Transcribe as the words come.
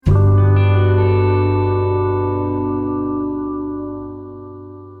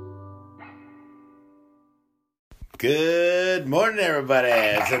Good morning, everybody.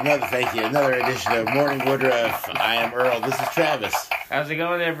 It's another edition of Morning Woodruff. I am Earl. This is Travis. How's it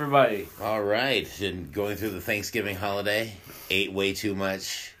going, everybody? All right. And going through the Thanksgiving holiday. Ate way too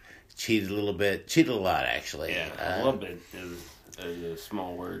much. Cheated a little bit. Cheated a lot, actually. Yeah, a little bit is a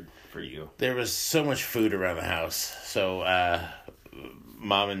small word for you. There was so much food around the house. So,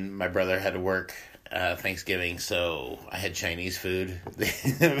 Mom and my brother had to work Thanksgiving, so I had Chinese food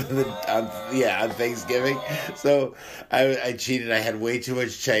on Thanksgiving. So I cheated. I had way too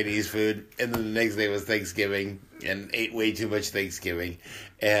much Chinese food, and then the next day was Thanksgiving, and ate way too much Thanksgiving,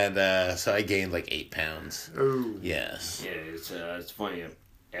 and so I gained like 8 pounds. Oh, yes. Yeah, it's funny.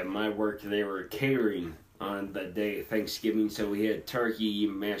 At my work, they were catering on the day of Thanksgiving, so we had turkey,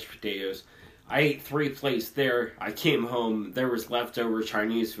 mashed potatoes. I ate 3 plates there. I came home. There was leftover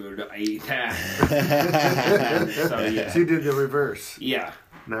Chinese food. I ate that. So you did the reverse. Yeah.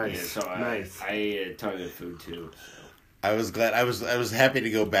 Nice. Yeah, Nice. I ate a ton of food too. I was glad. I was happy to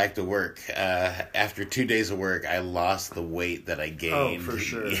go back to work. After 2 days of work, I lost the weight that I gained. Oh, for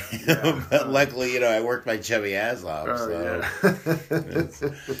sure. Yeah. But luckily, I worked my chubby ass off.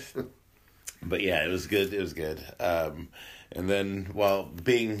 But yeah, it was good. It was good. And then,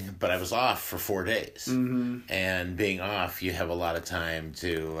 but I was off for 4 days. Mm-hmm. And being off, you have a lot of time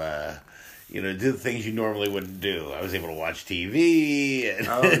to, do the things you normally wouldn't do. I was able to watch TV. And,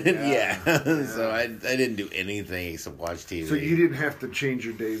 So I didn't do anything except watch TV. So you didn't have to change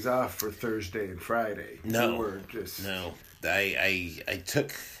your days off for Thursday and Friday? No. You were just... No. I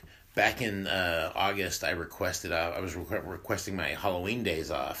took... Back in August, I was requesting my Halloween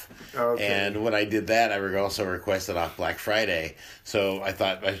days off. Okay. And when I did that, I also requested off Black Friday. So I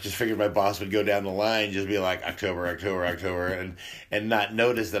just figured my boss would go down the line, just be like October, and not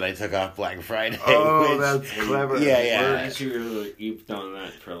notice that I took off Black Friday. Oh, that's clever. Yeah. You've done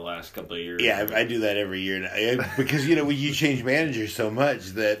that for the last couple of years. Yeah, I do that every year now. Because, when you change managers so much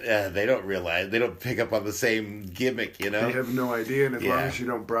that they don't realize, they don't pick up on the same gimmick, They have no idea, and as long as you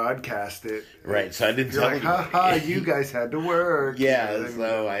don't broadcast it. Right, so I didn't tell anybody. Ha, you guys had to work. Yeah,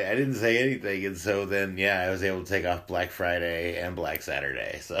 so I didn't say anything, and so then, I was able to take off Black Friday and Black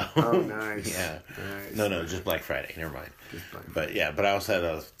Saturday, so. Oh, nice. Yeah. Nice. No, just Black Friday, never mind. But I also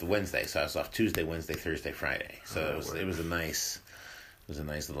had the Wednesday, so I was off Tuesday, Wednesday, Thursday, Friday, so it was a nice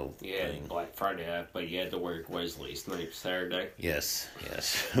little thing. Black Friday, but you had to work Wesley's night Saturday. Yes,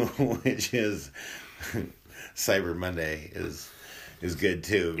 which is Cyber Monday is good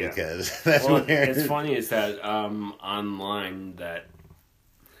too, because that's where it's funny is that online that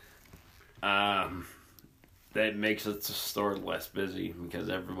makes the store less busy because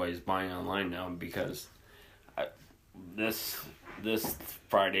everybody's buying online now, because this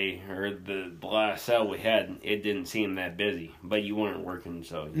Friday or the last sale we had, it didn't seem that busy, but you weren't working,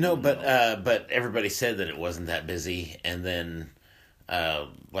 so but everybody said that it wasn't that busy, and then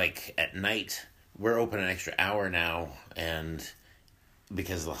at night we're open an extra hour now, and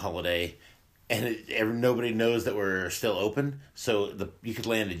because of the holiday, and nobody knows that we're still open, so you could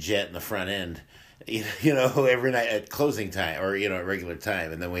land a jet in the front end, every night at closing time, or at regular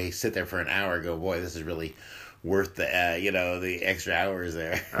time, and then we sit there for an hour and go, boy, this is really worth the the extra hours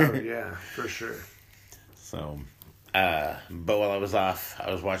there. Oh yeah, for sure. So, but while I was off, I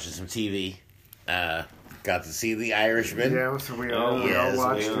was watching some TV. Got to see The Irishman. Yeah, so we all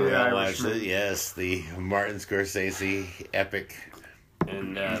watched The Irishman. Yes, the Martin Scorsese epic.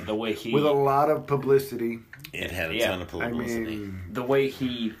 And the way he... With a lot of publicity. It had a ton of publicity. I mean, the way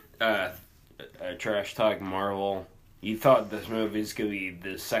he trash talked Marvel, you thought this movie was going to be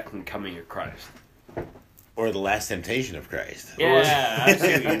the second coming of Christ. Or the Last Temptation of Christ. Yeah, I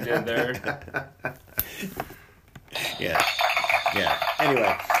see what you did there. Yeah.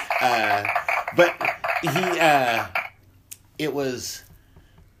 Anyway, but it was...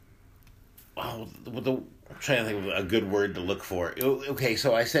 I'm trying to think of a good word to look for. Okay,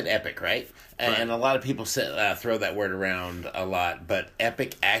 so I said epic, right? And a lot of people throw that word around a lot, but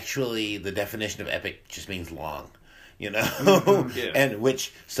epic, actually, the definition of epic just means long. Mm-hmm. Yeah. And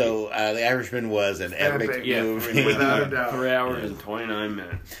The Irishman was an epic movie. Without a doubt. 3 hours and 29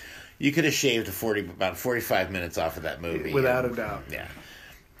 minutes. You could have shaved about 45 minutes off of that movie. Without a doubt. Yeah.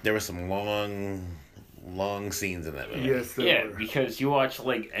 There were some long scenes in that movie. Yes, there were. Because you watch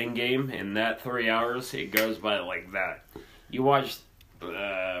Endgame, and that 3 hours, it goes by like that. You watch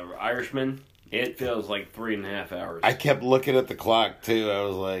Irishman, it feels like 3.5 hours. I kept looking at the clock too. I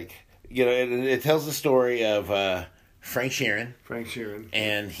was like, it tells the story of Frank Sheeran.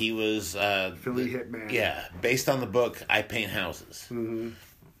 And he was Philly Hitman. Yeah, based on the book I Paint Houses. Mm-hmm.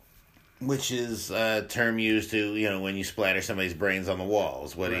 Which is a term used to, when you splatter somebody's brains on the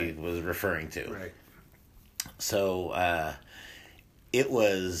walls, what he was referring to. Right. So it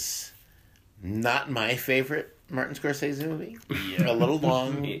was not my favorite Martin Scorsese movie. Yeah. A little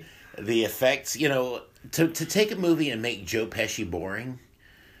long. The effects, to take a movie and make Joe Pesci boring,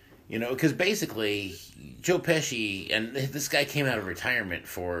 because basically Joe Pesci, and this guy came out of retirement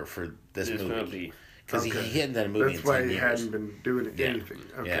for this movie. Because he hadn't done a movie in 10 years. That's why he hadn't been doing anything.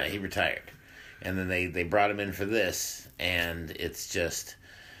 Okay. Yeah, he retired. And then they brought him in for this, and it's just...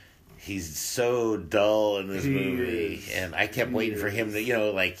 He's so dull in this movie, and I kept waiting for him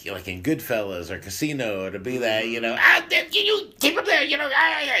to, like in Goodfellas or Casino, to be that, you keep him there,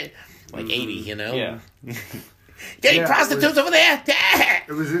 like 80, Yeah. Getting prostitutes over there.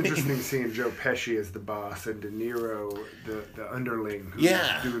 It was interesting seeing Joe Pesci as the boss and De Niro, the underling, who's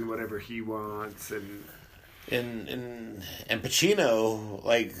doing whatever he wants, and Pacino,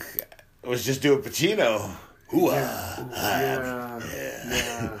 like, was just doing Pacino. Yeah.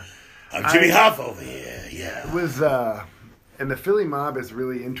 I'm Jimmy Hoffa over here. Yeah. It was, and the Philly mob is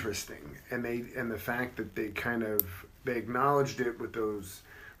really interesting, and the fact that they acknowledged it with those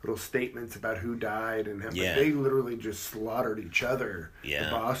little statements about who died, and but they literally just slaughtered each other. Yeah.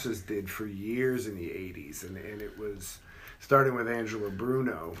 The bosses did for years in the 80s, and it was starting with Angelo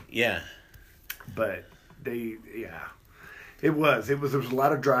Bruno. Yeah. But it was there was a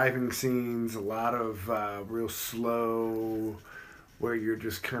lot of driving scenes, a lot of real slow, where you're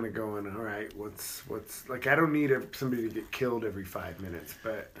just kind of going, all right, what's like, I don't need somebody to get killed every 5 minutes,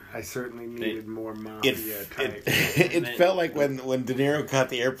 but I certainly needed more mafia type. It felt like when De Niro caught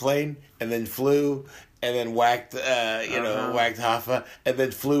the airplane and then flew and then whacked Hoffa and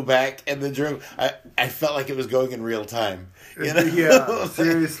then flew back and then drove. I felt like it was going in real time. Yeah,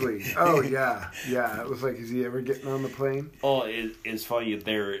 seriously. Oh yeah. It was like, is he ever getting on the plane? Oh, it's funny.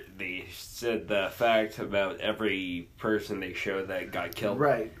 They said the fact about every person they showed that got killed.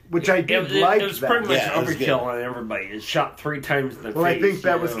 Right, which I did like. It was pretty much overkill on everybody. It's shot 3 times in the face. Well, I think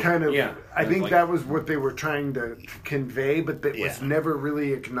that was kind of. Yeah, I think that was what they were trying to convey, but that was never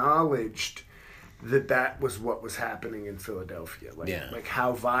really acknowledged. That was what was happening in Philadelphia, like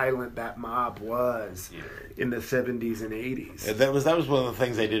how violent that mob was in the 70s and 80s. That was one of the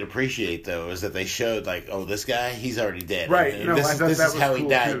things I did appreciate, though, is that they showed, like, oh, this guy, he's already dead. Right. And no, this, I thought this that is was how cool he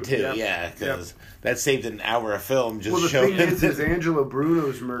died too. Yep. Yeah, because that saved an hour of film. Just the showing. thing is Angelo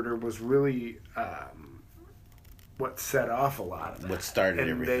Bruno's murder was really what set off a lot of that. What started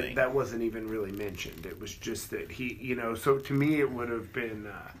everything. That wasn't even really mentioned. It was just that he, so to me it would have been,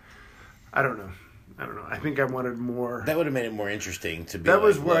 I don't know. I think I wanted more. That would have made it more interesting to be. That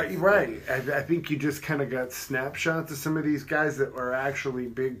was right. I think you just kind of got snapshots of some of these guys that were actually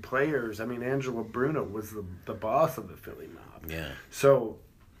big players. I mean, Angelo Bruno was the boss of the Philly mob. Yeah. So,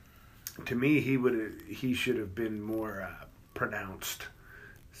 to me, he should have been more pronounced,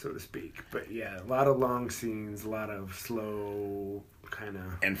 so to speak. But yeah, a lot of long scenes, a lot of slow kind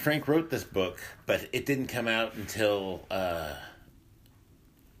of. And Frank wrote this book, but it didn't come out until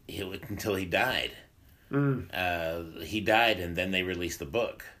he died. He died, and then they released the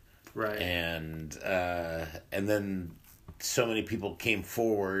book. Right. And then so many people came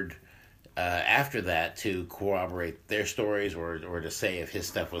forward after that to corroborate their stories or to say if his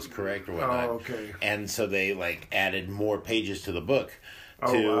stuff was correct or whatnot. Oh, okay. And so they added more pages to the book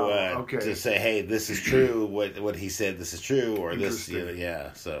to say, hey, this is true. What he said, this is true, or this,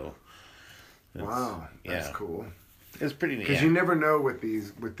 So. Wow, that's cool. It's pretty neat. Because you never know with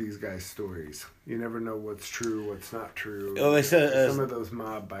these guys' stories. You never know what's true, what's not true. Well, they said some of those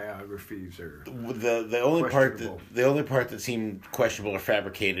mob biographies are the only part that seemed questionable or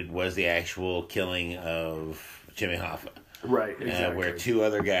fabricated was the actual killing of Jimmy Hoffa. Right, exactly. Where 2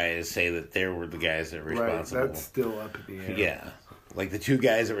 other guys say that they were the guys that were responsible. Right, that's still up in the air. Yeah. Like the 2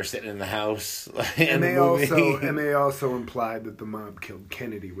 guys that were sitting in the house, and they also implied that the mob killed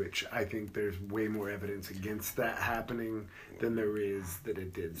Kennedy, which I think there's way more evidence against that happening than there is that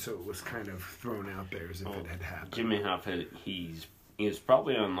it did. So it was kind of thrown out there as if it had happened. Jimmy Hoffa, he was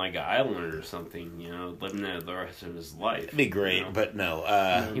probably on like an island or something, living there the rest of his life. It'd be great, but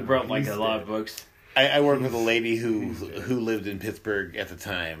no. He brought like a lot of books. I worked with a lady who lived in Pittsburgh at the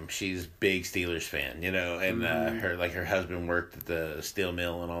time. She's a big Steelers fan, and her husband worked at the steel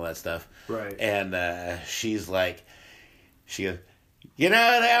mill and all that stuff. Right. And she's like, she goes, You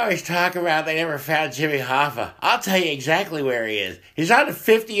know, they always talk about they never found Jimmy Hoffa. I'll tell you exactly where he is. He's on the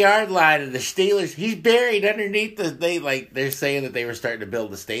 50-yard line of the Steelers. He's buried underneath they're saying that they were starting to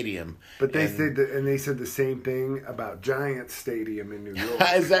build the stadium. But they said the same thing about Giants Stadium in New York.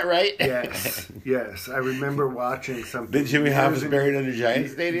 Is that right? Yes. I remember watching something. That Jimmy Hoffa's buried under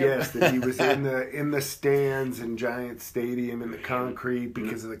Giants Stadium? Yes, that he was in the stands in Giants Stadium in the concrete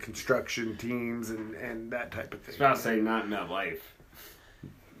because of the construction teams and that type of thing. I was about to say not MetLife.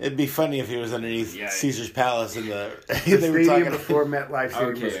 It'd be funny if he was underneath Caesar's Palace in the. The stadium before MetLife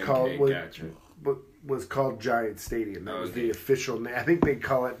Stadium was called Giant Stadium. That was the official name. I think they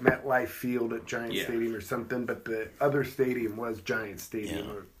call it MetLife Field at Giant Stadium or something, but the other stadium was Giant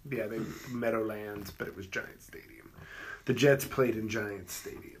Stadium. They Meadowlands, but it was Giant Stadium. The Jets played in Giant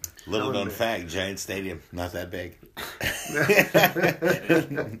Stadium. Little known fact: Giant Stadium, not that big. They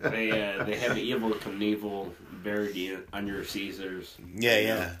have Evel Knievel buried under Caesars.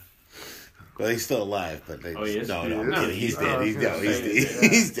 Yeah. Well, he's still alive, but they he is? No, he's dead. He's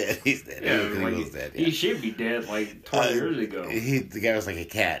dead. He's dead. Yeah, dead. He should be dead like 20 years ago. The guy was like a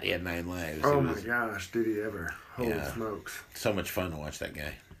cat. He had 9 lives. Oh my gosh, did he ever? Holy smokes! So much fun to watch that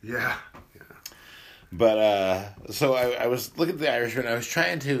guy. Yeah. But so I was looking at The Irishman. I was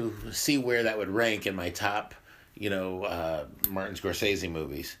trying to see where that would rank in my top, Martin Scorsese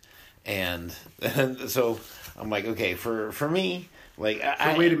movies, and so I'm like, okay, for me, like,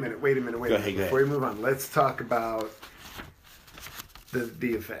 wait a minute. Go ahead. Before we move on, let's talk about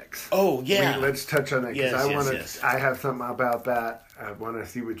the effects. Oh yeah, let's touch on that because yes. I have something about that. I want to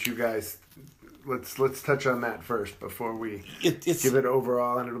see what you guys. Let's touch on that first before we give it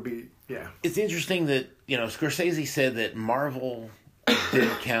overall, and it'll be. Yeah. It's interesting that, Scorsese said that Marvel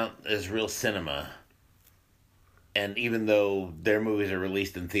didn't count as real cinema. And even though their movies are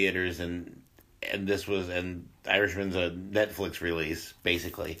released in theaters and Irishman's a Netflix release,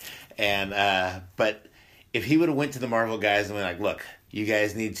 basically. And but if he would have went to the Marvel guys and been like, look, you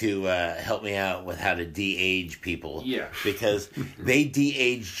guys need to help me out with how to de-age people. Yeah. Because they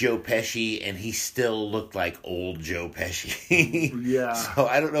de-aged Joe Pesci, and he still looked like old Joe Pesci. Yeah. So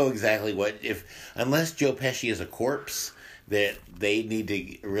I don't know exactly unless Joe Pesci is a corpse, that they need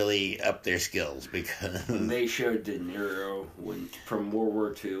to really up their skills because... They showed De Niro from World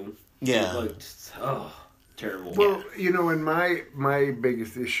War II. Yeah. It looked, terrible. Well, and my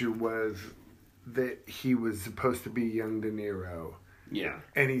biggest issue was that he was supposed to be young De Niro. Yeah.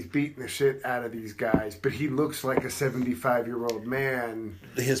 And he's beating the shit out of these guys, but he looks like a 75-year-old man.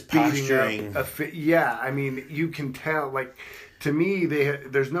 His posturing. I mean, you can tell, like, to me,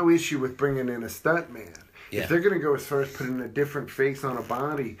 there's no issue with bringing in a stuntman. Yeah. If they're going to go as far as putting a different face on a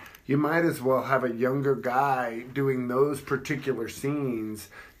body, you might as well have a younger guy doing those particular scenes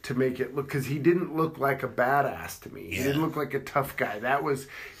to make it look, because he didn't look like a badass to me. He didn't look like a tough guy.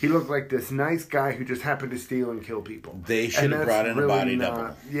 He looked like this nice guy who just happened to steal and kill people. They should have brought in a body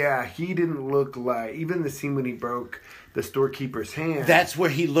double. Yeah, he didn't look like, even the scene when he broke the storekeeper's hand. That's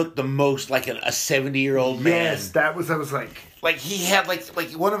where he looked the most like a 70-year-old man. Yes, I was like he had like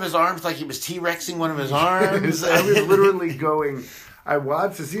one of his arms, like he was T-Rexing one of his arms. I was literally going, I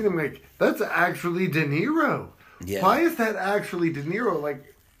watched the scene, I'm like, that's actually De Niro. Yeah. Why is that actually De Niro? Like,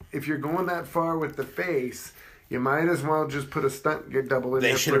 if you're going that far with the face, you might as well just put a stunt double in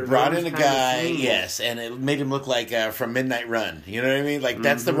there. They should have brought in a guy, yes, and it made him look like from Midnight Run. You know what I mean? Like,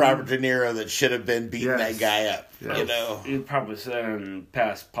 that's the Robert De Niro that should have been beating that guy up. Yes. You probably said in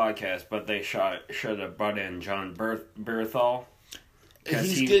past podcasts, but they should have brought in John Berthal.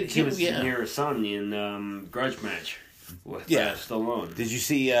 He's good too, he was De Niro's son in Grudge Match with Stallone. Did you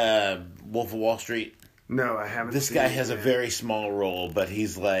see Wolf of Wall Street? No, I haven't. This guy has a very small role, but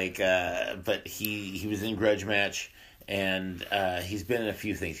he's like, but he was in Grudge Match, and he's been in a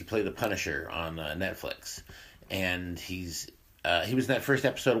few things. He played the Punisher on Netflix, and he was in that first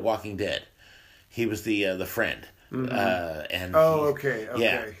episode of Walking Dead. He was the friend. Mm-hmm. Okay.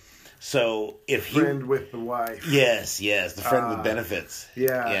 Yeah. So if friend with the wife. Yes, the friend with benefits.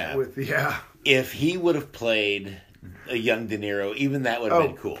 If he would have played a young De Niro, even that would have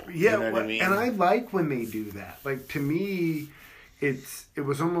been cool. Yeah, you know what I mean? And I like when they do that. Like, to me, it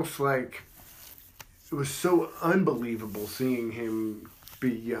was almost like, it was so unbelievable seeing him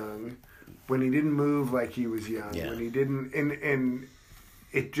be young when he didn't move like he was young. When he didn't, and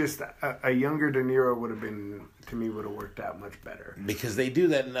it just, a younger De Niro would have worked out much better. Because they do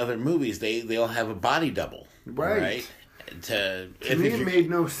that in other movies. They all have a body double. Right. To me, it made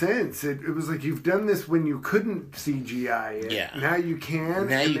no sense. It was like you've done this when you couldn't CGI it. Yeah. Now you can.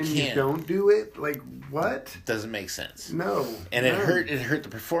 Now and you then can. You don't do it. Like what? Doesn't make sense. No. And it hurt. It hurt the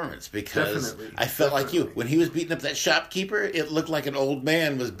performance because I felt like you when he was beating up that shopkeeper. It looked like an old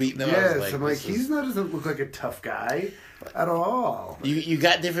man was beating him. Yes, I'm like he doesn't look like a tough guy at all. You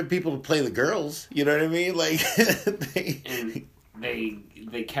got different people to play the girls. You know what I mean? Like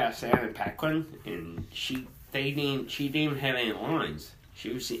they cast Anna Paquin, and she didn't even have any lines. She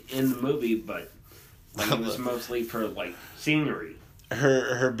was in the movie, but it was mostly for like scenery.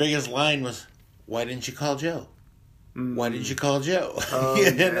 Her biggest line was, "Why didn't you call Joe? Why didn't you call Joe?"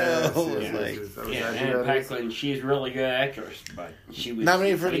 Anna Paquin, she's a really good actress, but she was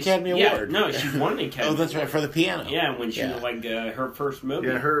nominated for an Academy Award. No, she won the Academy. Oh, that's right, for the piano. Yeah, when she was like her first movie.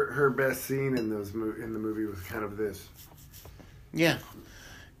 Yeah, her best scene in the movie was kind of this. Yeah.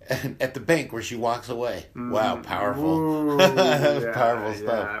 At the bank where she walks away. Wow, powerful. Ooh, That was powerful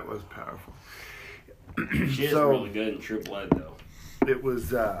stuff. Yeah, it was powerful. She is really good in True Blood, though. It was,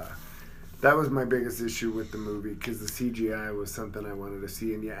 that was my biggest issue with the movie, because the CGI was something I wanted to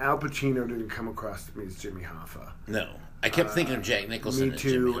see. And Al Pacino didn't come across to me as Jimmy Hoffa. No. I kept thinking of Jack Nicholson Me as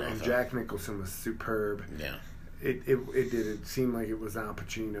too, Jimmy and Hoffa. Jack Nicholson was superb. Yeah. It did. It seemed like it was Al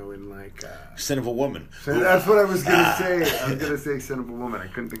Pacino in like... Son of a Woman. So that's what I was going to say. I was going to say Son of a Woman. I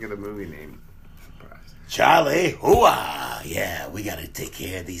couldn't think of the movie name. Surprise. Charlie, hoo-ah. Yeah, we got to take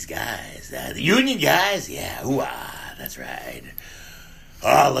care of these guys. The union guys, yeah, hoo-ah. That's right.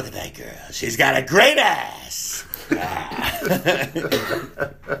 Oh, look at that girl. She's got a great ass.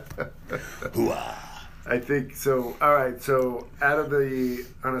 Hoo-ah. I think so. All right. So out of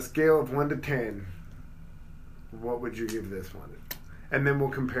on a scale of 1 to 10, what would you give this one? And then we'll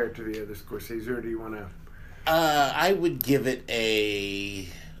compare it to the other Scorsese. Or do you want to? I would give it a...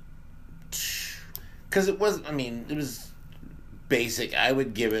 Because it was basic.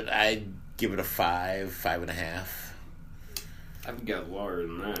 I'd give it a 5.5. I would go lower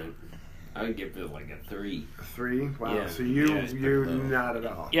than that. I would give it like a 3. A 3? Wow. Yeah. So you not at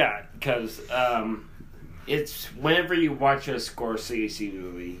all. Yeah, because it's whenever you watch a Scorsese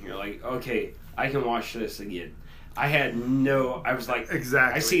movie, you're like, okay, I can watch this again. I was like,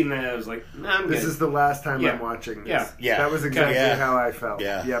 exactly. I seen that, I was like, no, I'm good. This is the last time I'm watching this. Yeah. That was exactly how I felt.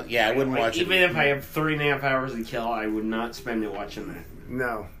 Yeah. Yep. Yeah, I wouldn't watch it. Even if I have 3.5 hours to kill, I would not spend it watching that.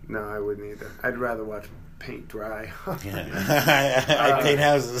 No, I wouldn't either. I'd rather watch paint dry. I paint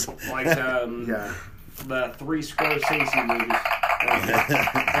houses. Like, the 3 Scorsese movies.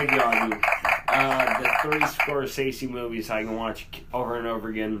 Thank you, Augie. The 3 Scorsese movies I can watch over and over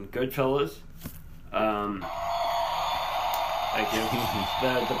again. Goodfellas. Thank you.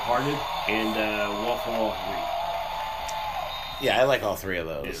 The Departed and Wolf of Wall Street. Yeah, I like all 3 of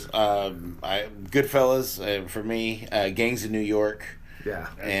those. Goodfellas for me, Gangs of New York. Yeah.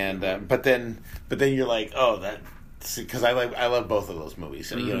 And but then you're like, oh, that because I love both of those movies.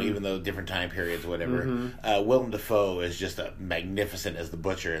 So, you know, even though different time periods, whatever. Willem Dafoe is just magnificent as the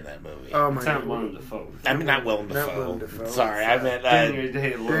butcher in that movie. Oh my It's God. not Willem Dafoe. I mean, not Willem Not Dafoe. Willem Dafoe. Sorry, I meant Daniel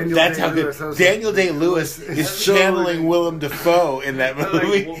Day-Lewis. that's how good. Day-Lewis. Daniel Day-Lewis is so channeling good. Willem Dafoe in that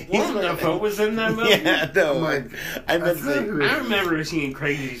movie. Like, Willem Dafoe was in that movie? Yeah, no, Like, I meant that's not to. who it I is. remember seeing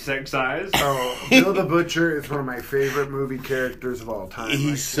Crazy Sex Eyes. Oh, Bill the Butcher is one of my favorite movie characters of all time.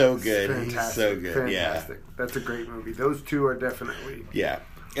 He's so good. Fantastic. He's so good. Fantastic. That's a great movie. Those two are definitely. Yeah.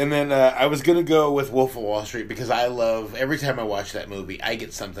 And then I was going to go with Wolf of Wall Street because I love, every time I watch that movie, I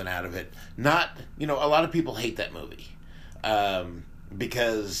get something out of it. Not, a lot of people hate that movie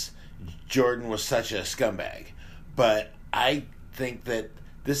because Jordan was such a scumbag. But I think that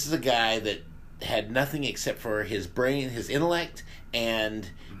this is a guy that had nothing except for his brain, his intellect, and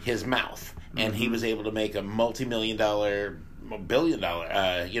his mouth. And he was able to make a multi-million-dollar,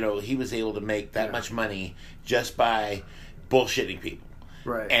 billion-dollar, he was able to make that much money just by bullshitting people.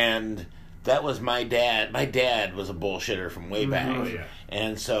 Right. And that was my dad. My dad was a bullshitter from way back. Oh, yeah.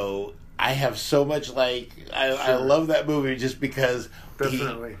 And so I have so much, I love that movie just because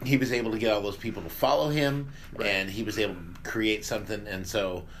Definitely. he was able to get all those people to follow him, and he was able to create something, and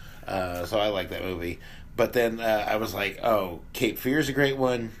so I like that movie. But then I was like, oh, Cape Fear is a great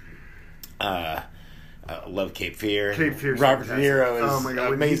one. I love Cape Fear. Cape Fear. Robert De Niro is oh my God!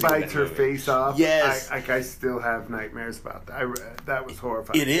 When amazing. he bites her face off, Yes. I still have nightmares about that. That was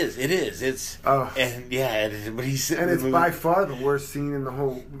horrifying. It is. It's but he's sitting and in it's the movie. by far the worst scene in the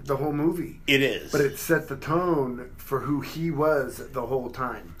whole movie. It is. But it set the tone for who he was the whole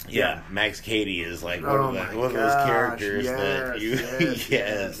time. Yeah, Max Cady is like Oh one my of those gosh, characters that you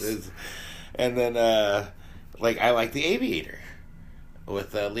yes. It's, and then I like The Aviator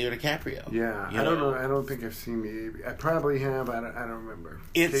with Leo DiCaprio. Yeah, I don't know. I don't think I've seen the. I probably have. I don't remember.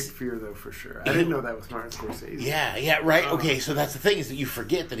 Cape Fear though, for sure. I didn't know that was Martin Scorsese. Yeah, right. Okay, so that's the thing is that you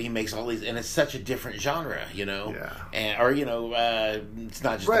forget that he makes all these, and it's such a different genre, Yeah. It's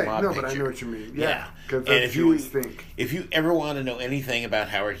not just a mob No, picture. but I know what you mean. Yeah. And if you ever want to know anything about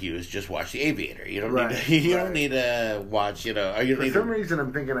Howard Hughes, just watch The Aviator. You don't need to. You don't need to watch. For some reason,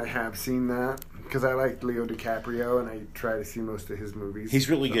 I'm thinking I have seen that. Because I like Leo DiCaprio, and I try to see most of his movies. He's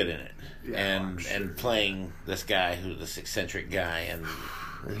really good in it, yeah, and playing this guy this eccentric guy, and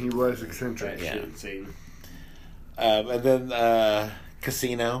he was eccentric. And then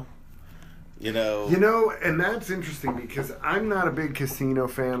Casino, and that's interesting because I'm not a big Casino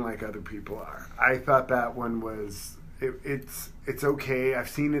fan like other people are. I thought that one was it's okay. I've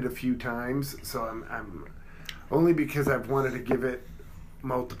seen it a few times, so I'm only because I've wanted to give it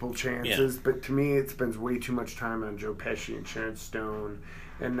multiple chances, but to me it spends way too much time on Joe Pesci and Sharon Stone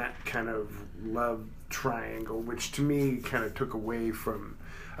and that kind of love triangle, which to me kind of took away from.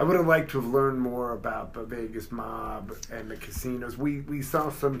 I would have liked to have learned more about the Vegas mob and the casinos. We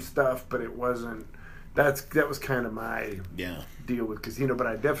saw some stuff, but it wasn't. That was kind of my deal with Casino, but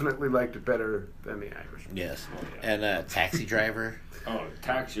I definitely liked it better than The Irishman. Yes, and Taxi Driver. Oh,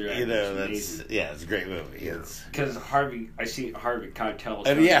 Taxi Driver! It's a great movie. Because I see Harvey Keitel.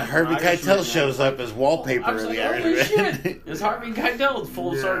 Harvey Keitel shows up as wallpaper in The Irishman. It's Harvey Keitel. It's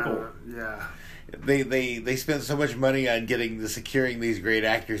full circle. Yeah. They spent so much money on securing these great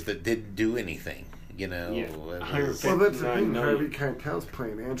actors that didn't do anything. Well, that's the thing. Harvey Keitel's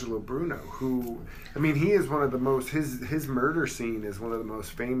playing Angelo Bruno, who, he is one of the most. His murder scene is one of the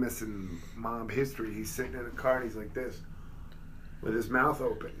most famous in mob history. He's sitting in a car and he's like this, with his mouth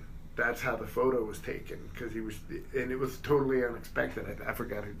open. That's how the photo was taken because and it was totally unexpected. I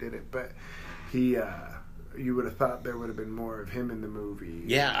forgot who did it, but he. You would have thought there would have been more of him in the movie.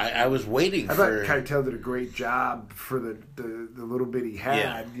 Yeah, I was waiting I thought Keitel did a great job for the little bit he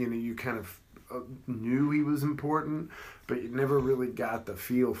had. Yeah. You kind of knew he was important, but you never really got the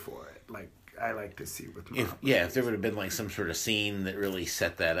feel for it. Like I like to see with mob. If there would have been some sort of scene that really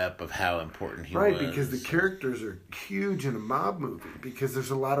set that up of how important he was. Right, because the characters are huge in a mob movie because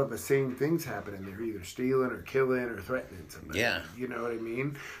there's a lot of the same things happening. They're either stealing or killing or threatening somebody. Yeah. You know what I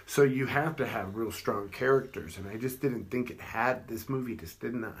mean? So you have to have real strong characters, and I just didn't think this movie just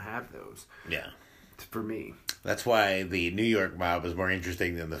did not have those. Yeah. For me. That's why the New York mob was more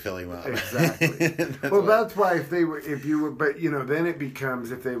interesting than the Philly mob. Exactly. That's why then it becomes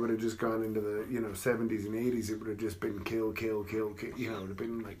if they would have just gone into the 70s and 80s, it would have just been kill. It would have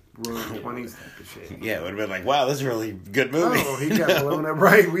been like Roaring 20s type of shit. Yeah, it would have been like, wow, this is a really good movie. Oh, he got blown up.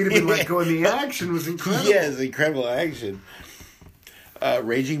 Right, we'd have been like going. The action was incredible. Yes, incredible action.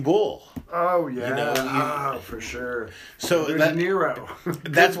 Raging Bull. Oh yeah, for sure. So De Niro.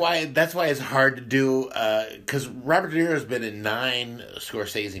 that's why it's hard to do because Robert De Niro has been in 9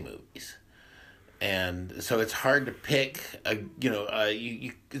 Scorsese movies, and so it's hard to pick.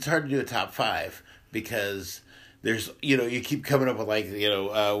 It's hard to do a top 5 because there's you keep coming up with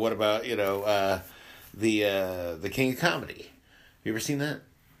what about the King of Comedy? You ever seen that?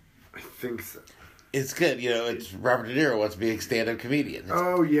 I think so. It's good, it's Robert De Niro wants to be a stand-up comedian. It's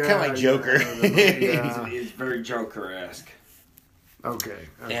kind of like Joker. It's very Joker-esque. Okay.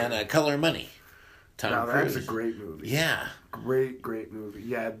 And Color of Money. Tom Cruise. That's a great movie. Yeah. Great movie.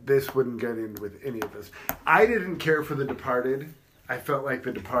 Yeah, this wouldn't get in with any of this. I didn't care for The Departed. I felt like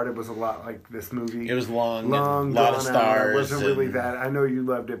The Departed was a lot like this movie. It was long, a lot of stars. It wasn't really that. I know you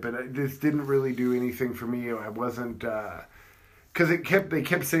loved it, but this didn't really do anything for me. I wasn't... Because they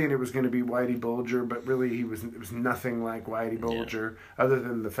kept saying it was going to be Whitey Bulger, but really it was nothing like Whitey Bulger, other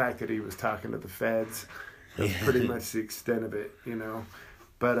than the fact that he was talking to the feds. That's pretty much the extent of it,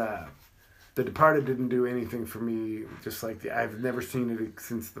 But The Departed didn't do anything for me. Just like I've never seen it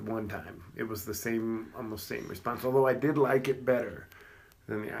since the one time. It was the almost same response. Although I did like it better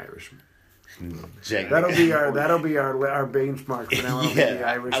than The Irishman. That'll be our benchmark for now on. The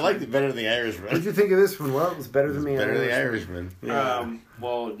Irishman. I liked it better than The Irishman. What did you think of this one? Well, it was better than The Irishman. Better than The Irishman. Yeah.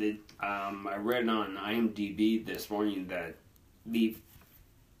 I read on IMDb this morning that the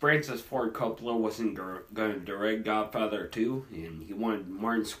Francis Ford Coppola wasn't going to direct Godfather 2, and he wanted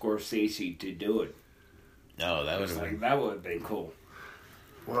Martin Scorsese to do it. No, that would have been cool.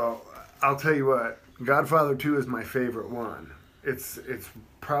 Well, I'll tell you what, Godfather 2 is my favorite one. It's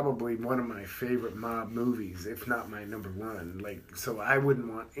probably one of my favorite mob movies, if not my number one. So I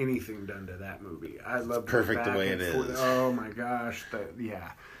wouldn't want anything done to that movie. I love perfect the way it is. Oh my gosh,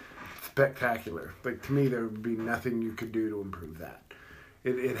 spectacular. To me, there would be nothing you could do to improve that.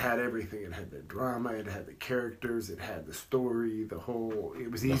 It had everything. It had the drama. It had the characters. It had the story.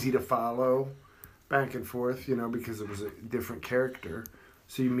 It was easy to follow, back and forth. Because it was a different character,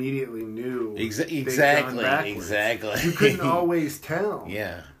 so you immediately knew exactly. You couldn't always tell.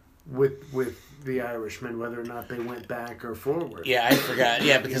 Yeah. With the Irishman, whether or not they went back or forward. Yeah, I forgot.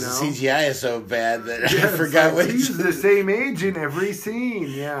 Yeah, because the CGI is so bad that I forgot what he's the same age in every scene.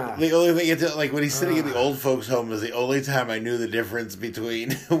 Yeah. The only thing, like when he's sitting in the old folks' home, was the only time I knew the difference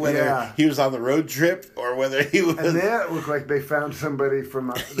between whether he was on the road trip or whether he was. And that looked like they found somebody from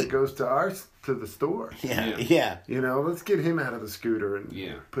that goes to the store. Yeah. Let's get him out of the scooter and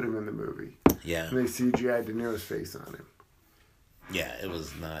put him in the movie. Yeah. And they CGI'd De Niro's face on him. Yeah, it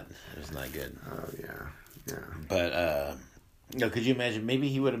was not good. Oh yeah. But could you imagine? Maybe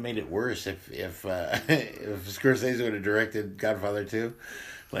he would have made it worse if Scorsese would have directed Godfather 2.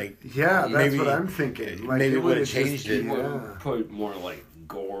 Like, yeah, that's what I'm thinking. Like, maybe it would have changed it. Put more like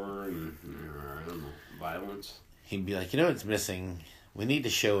gore and I don't know, violence. He'd be like, it's missing. We need to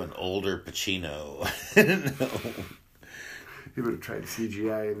show an older Pacino. No. He would have tried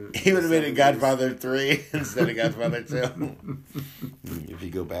CGI. He would have made it Godfather 3 instead of Godfather 2. If you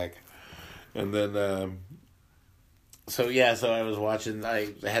go back. And then, so I was watching,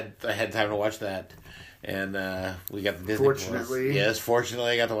 I had time to watch that. And we got the Disney Fortunately. Plus. Yes,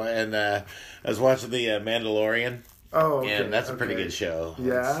 fortunately I got to watch. And I was watching the Mandalorian. Oh, okay. And that's a pretty good show.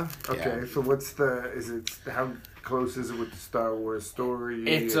 Yeah? Okay. So how close is it with the Star Wars story?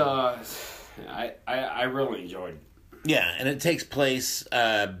 It's, I really enjoyed it. Yeah, and it takes place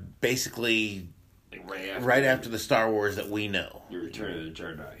basically right after the Star Wars that we know. The Return of the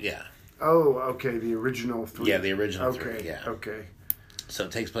Jedi. Yeah. Oh, okay, the original 3. Yeah, the original 3, yeah. Okay. So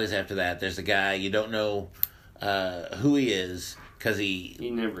it takes place after that. There's a guy, you don't know who he is, because he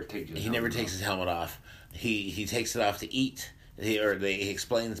never takes his helmet off. He takes it off to eat, he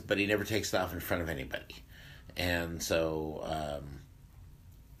explains, but he never takes it off in front of anybody. And so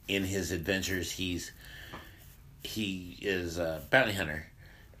in his adventures, he is a bounty hunter,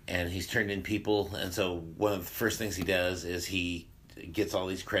 and he's turned in people, and so one of the first things he does is he gets all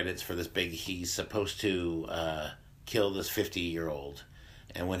these credits for this he's supposed to kill this 50-year-old,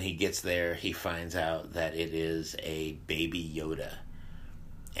 and when he gets there, he finds out that it is a baby Yoda,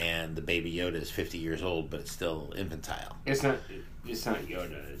 and the baby Yoda is 50 years old, but it's still infantile. It's not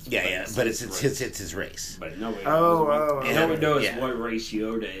Yoda. But it's his race. But nobody knows what race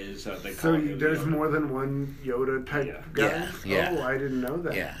Yoda is. So there's more than one Yoda type guy? Yeah. Oh, I didn't know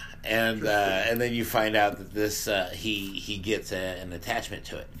that. Yeah. And then you find out that this he gets an attachment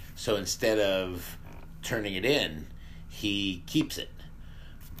to it. So instead of turning it in, he keeps it.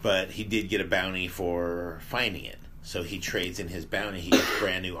 But he did get a bounty for finding it. So he trades in his bounty. He gets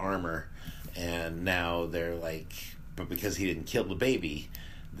brand new armor. And now they're like... But because he didn't kill the baby,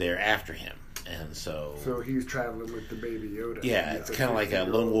 they're after him. And so he's traveling with the baby Yoda. Yeah, it's kind of like a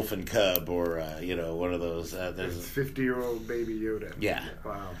lone wolf and cub, or one of those. There's 50-year-old baby Yoda. Yeah.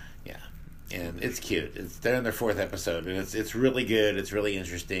 Wow. Yeah, and it's cute. They're in their 4th episode, and it's really good. It's really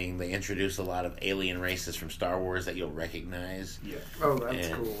interesting. They introduce a lot of alien races from Star Wars that you'll recognize. Yeah. Oh, that's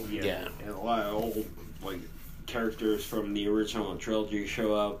cool. Yeah, and a lot of old characters from the original trilogy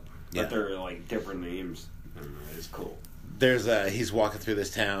show up, but they're different names. It's cool. There's he's walking through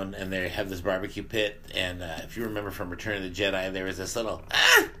this town, and they have this barbecue pit, and if you remember from Return of the Jedi, there was this little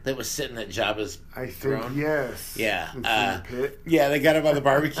that was sitting at Jabba's throne. Yes. Yeah. The pit. Yeah, they got him on the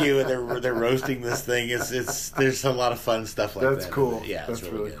barbecue, and they're roasting this thing. There's a lot of fun stuff like that. That's cool. Yeah, that's it's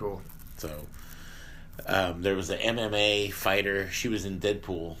really cool. So there was an MMA fighter. She was in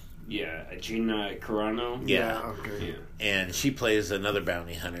Deadpool. Yeah, Gina Carano. Yeah. Okay. Yeah. And she plays another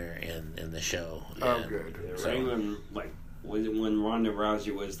bounty hunter in the show. Oh, good. So, when Ronda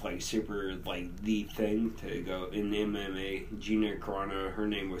Rousey was super the thing to go in MMA, Gina Carano, her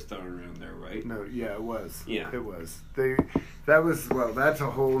name was thrown around there, right? No, yeah, it was. Yeah, it was. That's a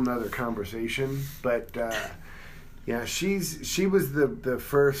whole nother conversation. But yeah, she was the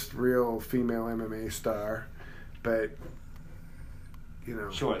first real female MMA star, but.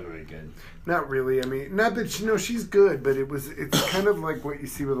 She wasn't very good. Not really. I mean, not that she's good, but it's kind of like what you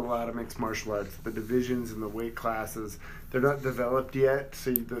see with a lot of mixed martial arts. The divisions and the weight classes, they're not developed yet.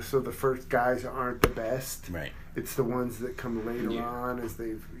 So the first guys aren't the best. Right. It's the ones that come later on as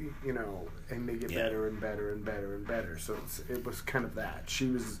they've and they get better and better and better and better. So it was kind of that. She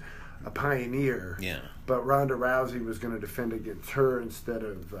was a pioneer. Yeah. But Ronda Rousey was going to defend against her instead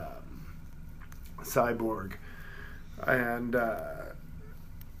of Cyborg, and.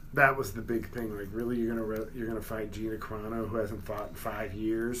 That was the big thing. Really, you're gonna fight Gina Carano, who hasn't fought in 5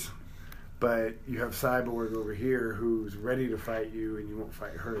 years. But you have Cyborg over here who's ready to fight you, and you won't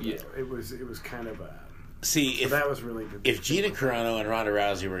fight her. Yeah. It was kind of a. See, So if that was really good. if Gina Carano and Ronda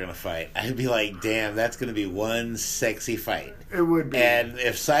Rousey were going to fight, I'd be like, damn, that's going to be one sexy fight. It would be. And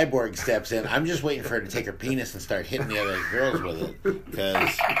if Cyborg steps in, I'm just waiting for her to take her penis and start hitting the other girls with it.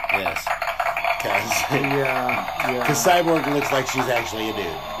 Because, yes. Because Cyborg looks like she's actually a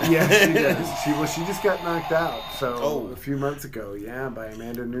dude. Yeah, she does. She just got knocked out. So Oh. a few months ago, by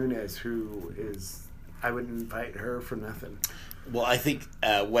Amanda Nunes, who is, I wouldn't fight her for nothing. Well, I think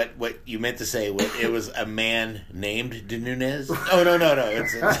what you meant to say was it was a man named De Nunez. Oh no!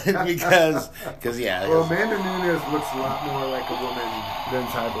 It's because yeah. Well, Amanda Nunes looks a lot more like a woman than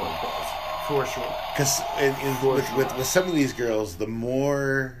Cyborg does, for sure. Because with some of these girls, the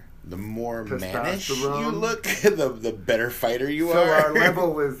more mannish you Testosterone. look, the better fighter you So are. our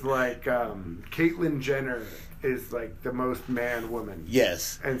level is like Caitlyn Jenner is like the most man woman.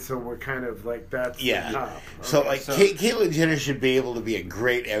 Yes. And so we're kind of like that's the top. So Okay. like Caitlyn Jenner should be able to be a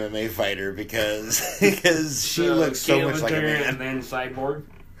great MMA fighter because she looks so Caitlyn much like a Jenner man. and then Cyborg.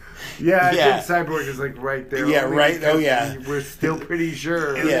 Yeah, I Yeah. think Cyborg is like right there. Yeah, only right. Oh, because yeah. We're still pretty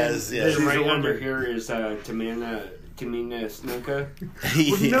sure. Yes, yes. She's And a right woman. under here is Tamina Snuka.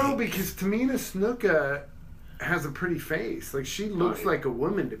 Well, no, because Tamina Snuka has a pretty face. Like she looks like a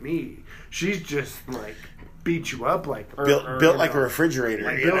woman to me. She's just like beat you up like built like a refrigerator.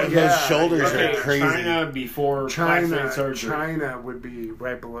 Like You know, built- yeah. those shoulders Okay, are crazy. China before plastic surgery. China would be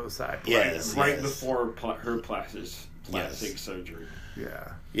right below Cyborg. Yes. Right before her plastic surgery.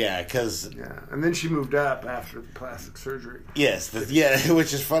 Yeah. Yeah, because And then she moved up after the plastic surgery. yes,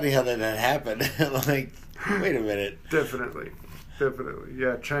 which is funny how that happened. Like, wait a minute. Definitely.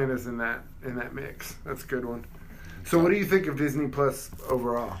 Yeah, China's in that mix. That's a good one. So what do you think of Disney Plus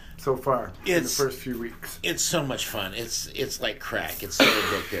overall so far in the first few weeks? It's so much fun. It's like crack. It's so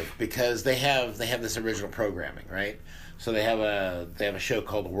addictive because they have this original programming, right? So they have a show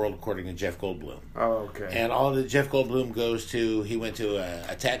called The World According to Jeff Goldblum. Oh, okay. And all that Jeff Goldblum he went to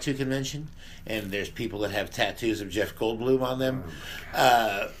a tattoo convention, and there's people that have tattoos of Jeff Goldblum on them.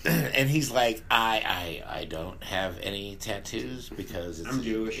 And he's like, I don't have any tattoos because I'm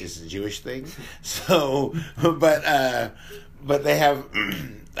Jewish. It's a Jewish thing. So, but they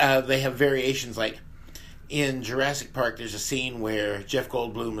have variations. Like in Jurassic Park, there's a scene where Jeff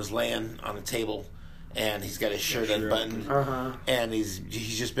Goldblum is laying on a table. And he's got his shirt unbuttoned, and he's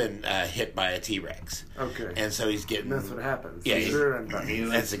just been hit by a T-Rex. Okay. And so he's getting. And that's what happens. Yeah, Shirt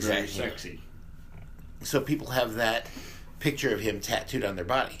unbuttoned. that's exactly sexy. So people have that picture of him tattooed on their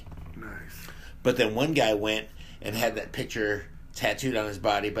body. Nice. But then one guy went and had that picture tattooed on his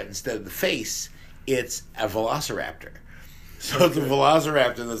body, but instead of the face, it's a velociraptor. So it's a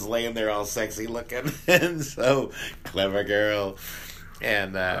velociraptor that's laying there all sexy looking, and so clever girl.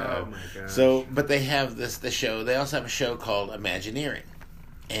 And oh my gosh. so, but they have the show. They also have a show called Imagineering,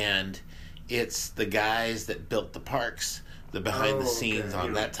 and it's the guys that built the parks, the behind the scenes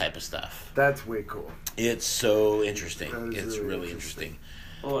on that type of stuff. That's way cool. It's so interesting. That is It's really really interesting.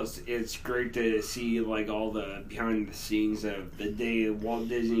 Well, it's great to see like all the behind the scenes of the day Walt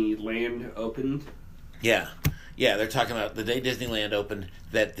Disneyland opened. Yeah, they're talking about the day Disneyland opened.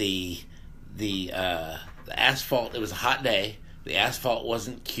 That the asphalt. It was a hot day. The asphalt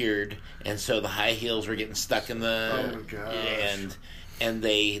wasn't cured, and so the high heels were getting stuck in the. Oh my gosh. And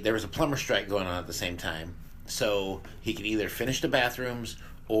there was a plumber strike going on at the same time. So he could either finish the bathrooms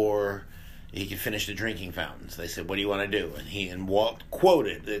or he could finish the drinking fountains. They said, "What do you want to do?" And Walt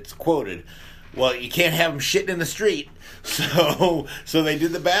quoted. It's quoted. Well, you can't have them shitting in the street, so they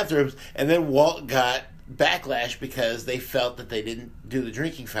did the bathrooms, and then Walt got backlash because they felt that they didn't do the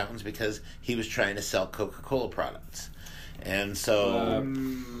drinking fountains because he was trying to sell Coca-Cola products. And so,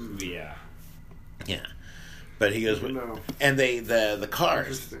 yeah. But he goes, No. and the cars,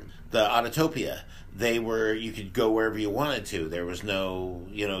 Interesting. the Autotopia, you could go wherever you wanted to. There was no,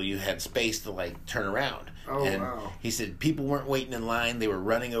 you had space to like turn around. Oh, and wow. he said people weren't waiting in line. They were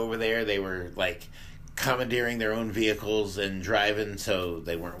running over there. They were like commandeering their own vehicles and driving, so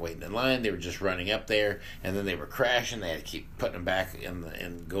they weren't waiting in line. They were just running up there, and then they were crashing. They had to keep putting them back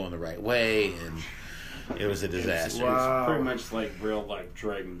and going the right way, and it was a disaster. Wow. It's pretty much like real life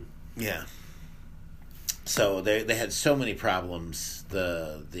driving. Yeah. So they had so many problems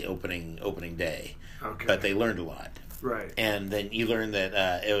the opening day, Okay. but they learned a lot. Right. And then you learn that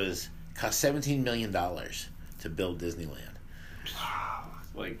it cost $17 million to build Disneyland.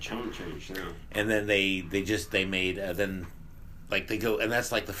 Like chunk change now. And then they made then like they go, and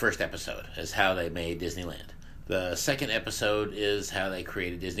that's like the first episode is how they made Disneyland. The second episode is how they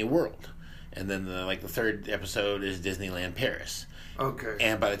created Disney World, and then the third episode is Disneyland Paris. Okay.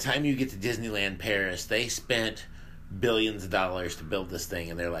 And by the time you get to Disneyland Paris, they spent billions of dollars to build this thing,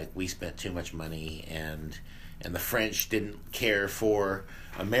 and they're like, we spent too much money, and the French didn't care for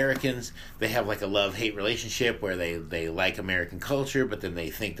Americans. They have like a love-hate relationship where they like American culture, but then they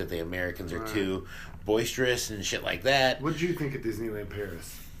think that the Americans are too boisterous and shit like that. What did you think of Disneyland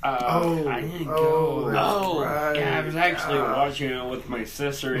Paris? I didn't go. Right. Yeah, I was actually watching it with my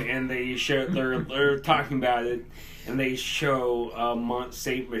sister, and they're talking about it, and they show Mont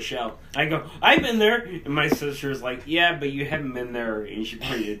Saint Michel. I go, I've been there, and my sister's like, yeah, but you haven't been there, and she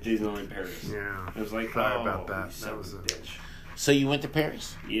pointed at Disneyland Paris. Yeah, I was like, sorry about that. That was a bitch. So you went to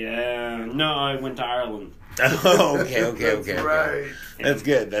Paris? Yeah, no, I went to Ireland. Oh, okay. Right. That's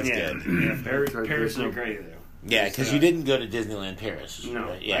good. That's yeah, good. Yeah, Paris is great though. Yeah, because you didn't go to Disneyland Paris. No,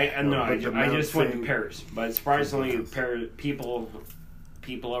 right? Yeah. I just went to Paris, but surprisingly, people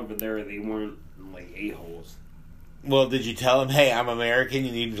over there, they weren't like a-holes. Well, did you tell them, hey, I'm American,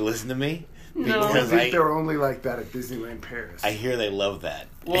 you need to listen to me? No, I think they're only like that at Disneyland Paris. I hear they love that.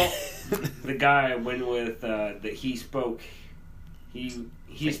 Well, the guy I went with, that he spoke the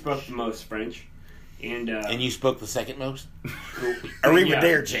most French. And you spoke the second most?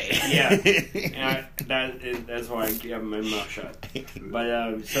 Arrivederci. Yeah. That's why I kept my mouth shut.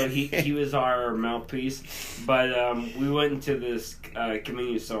 But so he was our mouthpiece. But we went into this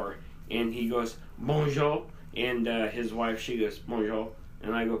convenience store, and he goes, bonjour. And his wife, she goes, bonjour.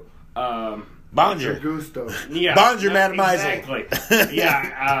 And I go, bonjour. Gusto. Yeah. Bonjour, mademoiselle. Exactly.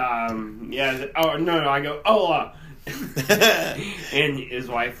 Yeah. Oh, no, I go, hola. And his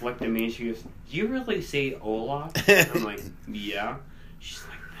wife looked at me and she goes, do you really say hola? I'm like, yeah. She's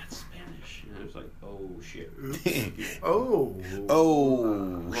like, that's Spanish. And I was like, oh shit. Oh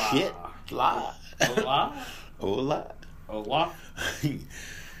shit. La. Hola. Hola. Hola.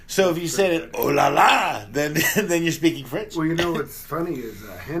 So if you said it, oh la la, then you're speaking French. Well, you know what's funny is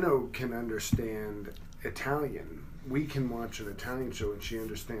Heno can understand Italian. We can watch an Italian show and she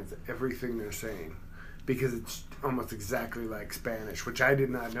understands everything they're saying. Because it's almost exactly like Spanish, which I did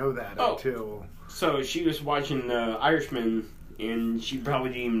not know that until... So she was watching Irishman, and she probably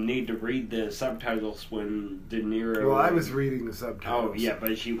didn't even need to read the subtitles when De Niro... Well, I was reading the subtitles. Oh, yeah,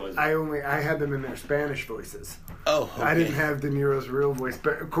 but she wasn't. I had them in their Spanish voices. Oh, okay. I didn't have De Niro's real voice,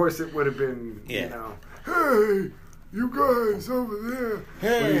 but of course it would have been, hey, you guys over there.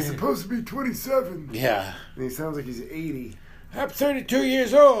 Hey. Well, he's supposed to be 27. Yeah. And he sounds like he's 80. I'm 32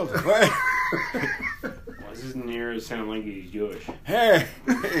 years old. Why does De Niro sound like he's Jewish? Hey.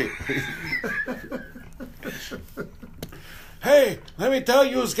 Hey, let me tell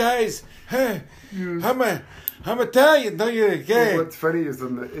you guys. Hey, I'm Italian, don't you? Okay. Well, what's funny is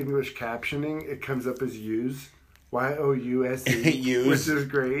in the English captioning, it comes up as use. Youse. Use. Which is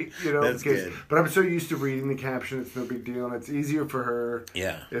great, That's good. But I'm so used to reading the caption, it's no big deal, and it's easier for her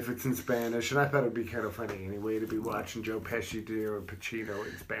if it's in Spanish. And I thought it'd be kind of funny anyway to be watching Joe Pesci, De Niro, and Pacino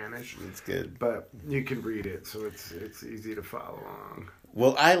in Spanish. That's good. But you can read it, so it's easy to follow along.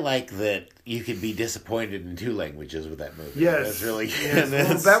 Well, I like that you could be disappointed in two languages with that movie. Yes. That's really good. Yes.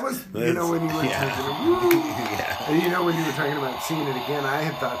 Well, that was, when you were talking Yeah. when you were talking about seeing it again, I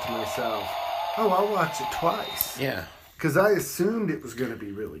had thought to myself, I'll watch it twice. Yeah. Because I assumed it was going to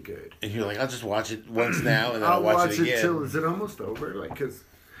be really good. And you're like, I'll just watch it once now, and then I'll watch it again. Till, is it almost over? Because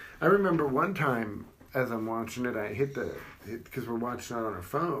I remember one time, as I'm watching it, I because we're watching it on our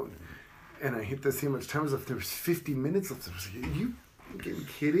phone, and I hit the see how much time was left. There was 50 minutes left. I was like, are you fucking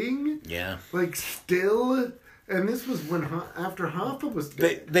kidding? Yeah. Like, still? And this was when after Hoffa was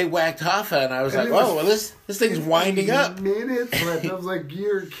dead. They whacked Hoffa, and I was like, oh, well, this thing's winding up. Minutes left. I was like,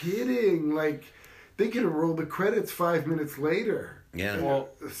 you're kidding. Like, they could have rolled the credits 5 minutes later. Yeah. Well,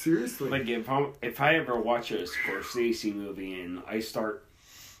 seriously. Like, if I ever watch a Scorsese movie and I start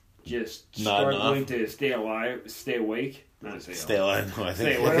just struggling to stay awake. Not stay alive. No, I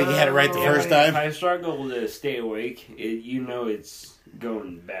think you had it right the first time. If I struggle to stay awake, it's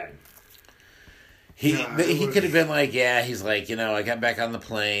going bad. He could have been like, he's like, I got back on the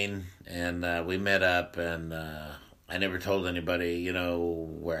plane and we met up and I never told anybody,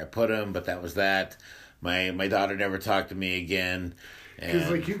 where I put him, but that was that. My daughter never talked to me again.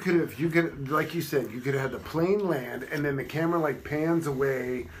 Because like you could like you said, you could have had the plane land and then the camera like pans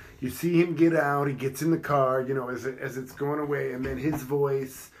away. You see him get out. He gets in the car, as it's going away, and then his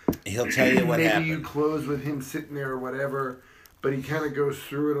voice. He'll tell you what happened. Maybe you close with him sitting there or whatever, but he kind of goes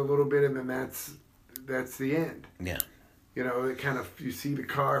through it a little bit, and then that's the end. Yeah. It kind of, you see the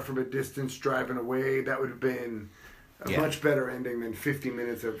car from a distance driving away. That would have been a much better ending than 50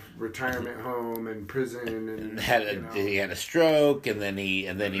 minutes of retirement home and prison and he had a stroke, and then he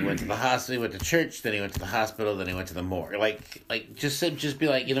went to the hospital, he went to church, then he went to the hospital, then he went to the morgue. Like just be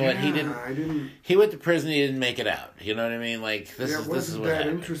like, you know what, he went to prison, he didn't make it out. You know what I mean? Like this is what happened. That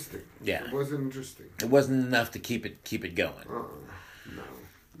interesting. Yeah. It wasn't interesting. It wasn't enough to keep it going. No.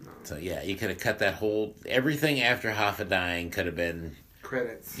 So yeah, you could have cut that whole everything after Hoffa dying could have been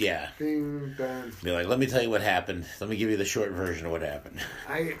credits. Yeah. Ding, done. Be like, let me tell you what happened. Let me give you the short version of what happened.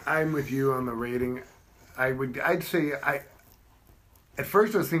 I'm with you on the rating. I'd say at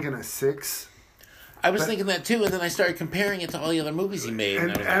first I was thinking a 6. I was thinking that too, and then I started comparing it to all the other movies he made.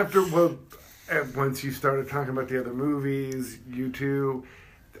 And once you started talking about the other movies, you two,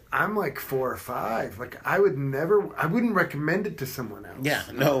 I'm like 4 or 5. Like I wouldn't recommend it to someone else. Yeah,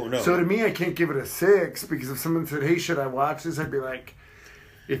 no. So to me, I can't give it a 6 because if someone said, "Hey, should I watch this?" I'd be like,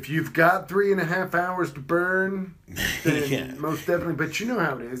 if you've got 3.5 hours to burn, then most definitely. But you know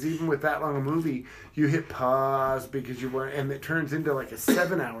how it is. Even with that long a movie, you hit pause because you want, and it turns into like a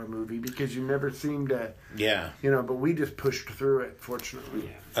 7-hour movie because you never seem to. Yeah. But we just pushed through it. Fortunately.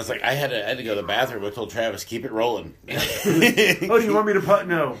 I was like, I had to go to the bathroom. I told Travis, keep it rolling. Oh, do you want me to pause?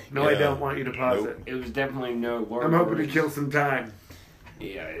 No, I don't want you to pause it. It was definitely no Lord. I'm hoping to kill some time.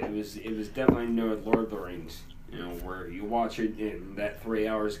 Yeah, it was definitely no Lord of the Rings. Where you watch it and that 3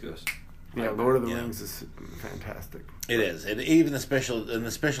 hours goes. Yeah, Lord of the Rings is fantastic. It is, and even the special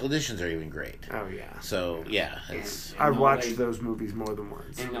editions are even great. Oh yeah. So yeah, it's. I've watched those movies more than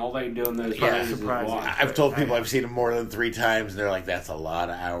once. And all they do in those movies is watch. I've told people I've seen them more than 3 times, and they're like, "That's a lot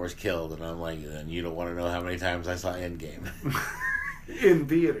of hours killed," and I'm like, "Then you don't want to know how many times I saw Endgame." In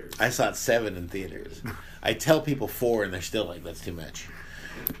theaters. I saw it 7 in theaters. I tell people 4, and they're still like, "That's too much."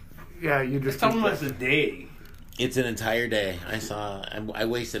 Yeah, you just. It's almost a day. It's an entire day. I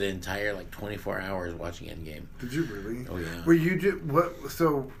wasted an entire 24 hours watching Endgame. Did you really? Oh yeah. Were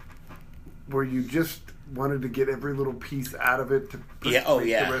you just wanted to get every little piece out of it to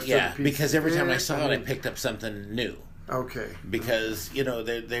yeah. Because every time I saw it, I picked up something new. Okay. Because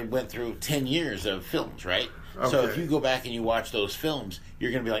they went through 10 years of films, right? Okay. So if you go back and you watch those films,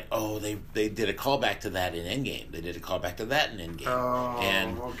 you're going to be like, oh, they did a callback to that in Endgame. They did a callback to that in Endgame. Oh,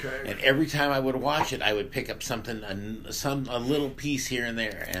 and every time I would watch it, I would pick up something, a little piece here and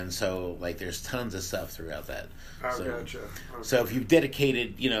there. And so, there's tons of stuff throughout that. Gotcha. Okay. So if you've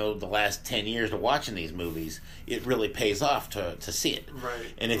dedicated, the last 10 years to watching these movies, it really pays off to see it.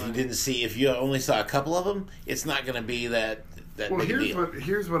 Right. And if you only saw a couple of them, it's not going to be that big a deal.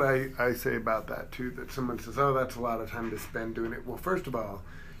 Here's what I say about that too. That someone says, "Oh, that's a lot of time to spend doing it." Well, first of all,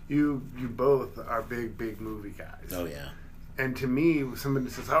 you both are big movie guys. Oh yeah. And to me, somebody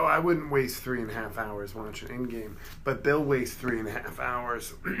says, "Oh, I wouldn't waste 3.5 hours watching Endgame," but they'll waste 3.5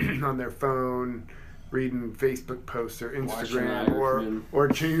 hours on their phone, reading Facebook posts or Instagram, or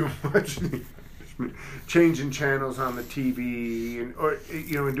changing channels on the TV,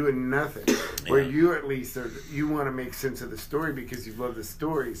 and doing nothing. Yeah. Where you at least you want to make sense of the story because you love the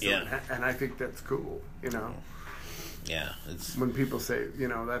story. So and I think that's cool. Yeah, it's when people say,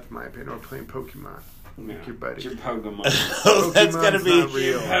 that's my opinion. Or playing Pokemon. With your buddy. Your Pokemon. That's gotta be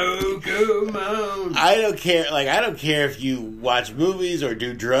real. Pokemon. I don't care. I don't care if you watch movies or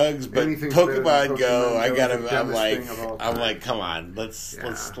do drugs, but Pokemon Go. I'm like, come on, let's.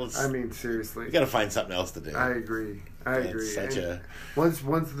 I mean, seriously, you gotta find something else to do. I agree. Once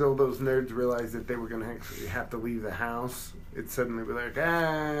those nerds realized that they were gonna actually have to leave the house, it suddenly was like,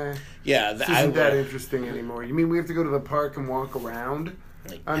 yeah, this isn't that interesting anymore. You mean we have to go to the park and walk around?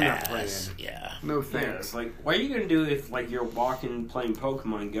 I'm not playing. Yeah. No thanks. Yeah, what are you gonna do if you're walking playing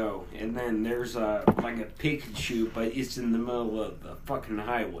Pokemon Go and then there's a Pikachu but it's in the middle of the fucking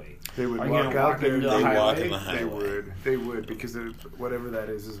highway? They would walk out there. They walk in the highway. They would because whatever that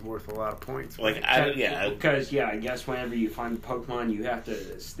is worth a lot of points. Because I guess whenever you find Pokemon, you have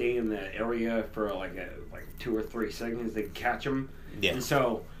to stay in the area for 2 or 3 seconds to catch them. Yeah. And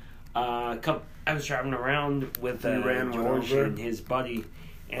so, I was driving around with George and his buddy,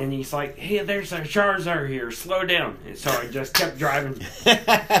 and he's like, "Hey, there's a Charizard here. Slow down." And so I just kept driving. He said,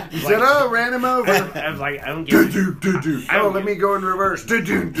 "Oh, ran him over." I was like, "I don't give a let me go in reverse." I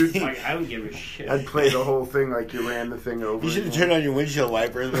don't give a shit. I'd play the whole thing like you ran the thing over. You should have turned on your windshield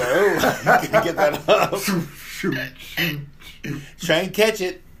wipers. Get that up. Try and catch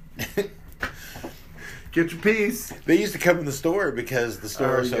it. Get your piece. They used to come in the store because the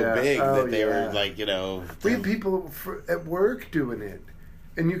store was so big that they were We had people at work doing it.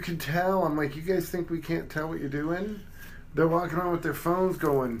 And you can tell. I'm like, you guys think we can't tell what you're doing? They're walking around with their phones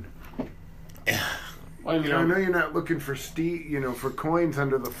going, Well, I know you're not looking for for coins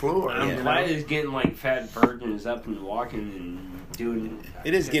under the floor. I'm glad it's getting like fat virgins up and walking and doing.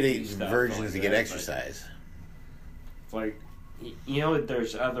 It is getting stuff virgins like to get that, exercise. Like,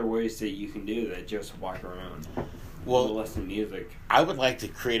 there's other ways that you can do that. Just walk around. Well, listen to music. I would like to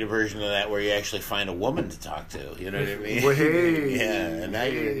create a version of that where you actually find a woman to talk to. You know what I mean? Well, hey. Yeah, and now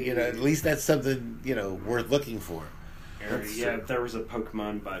at least that's something worth looking for. If there was a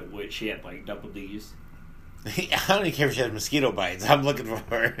Pokemon, but which she had like double D's. I don't even care if she has mosquito bites. I'm looking for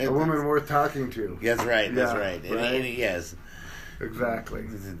her. A woman worth talking to. That's right. That's Yeah, right. right. Yes. Exactly.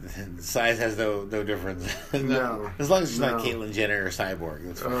 Size has no difference. No. As long as it's not Caitlyn Jenner or Cyborg,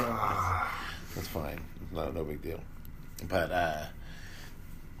 that's fine. Ah. That's fine. No big deal. But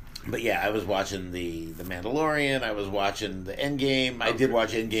yeah, I was watching the Mandalorian. I was watching the Endgame. I did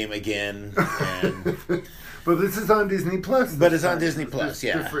watch Endgame again. And But this is on Disney Plus. But it's on Disney Plus,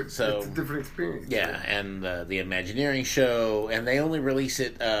 yeah. It's a different experience. Yeah, and the Imagineering show, and they only release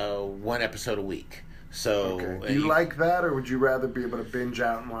it one episode a week. So, okay. Do you like that, or would you rather be able to binge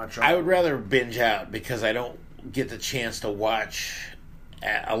out and watch all I would rather binge out because I don't get the chance to watch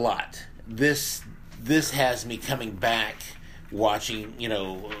a lot. This has me coming back watching,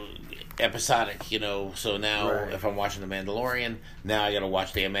 episodic, so now if I'm watching The Mandalorian, now I got to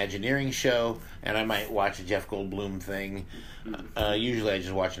watch the Imagineering show, and I might watch a Jeff Goldblum thing. Usually I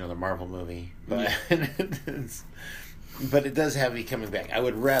just watch another Marvel movie, but but it does have me coming back. I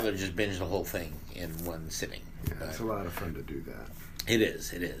would rather just binge the whole thing in one sitting. Yeah, it's a lot of fun to do that. It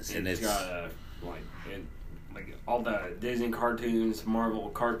is, and it's got like all the Disney cartoons, Marvel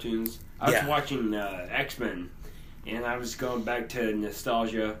cartoons. I was watching X-Men, and I was going back to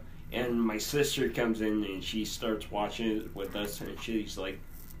nostalgia. And my sister comes in and she starts watching it with us, and she's like,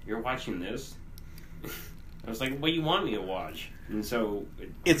 "You're watching this?" I was like, "What do you want me to watch?" And so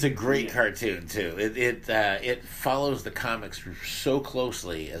it's a great cartoon too. It follows the comics so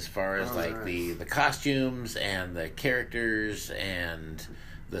closely as far as the costumes and the characters and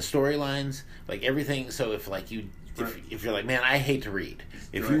the storylines, like everything. So if you're like, man, I hate to read.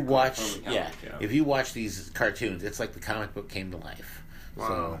 If you watch these cartoons, it's like the comic book came to life. Wow.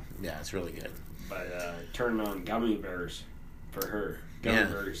 So yeah, it's really good. But turn on Gummy Bears for her. Gummy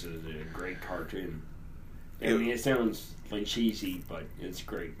Bears is a great cartoon. I mean, it sounds like cheesy, but it's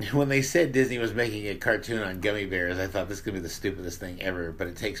great. When they said Disney was making a cartoon on gummy bears, I thought this could be the stupidest thing ever. But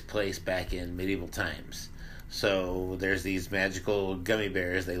it takes place back in medieval times. So there's these magical gummy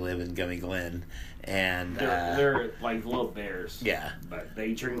bears. They live in Gummy Glen, and they're like little bears. Yeah, but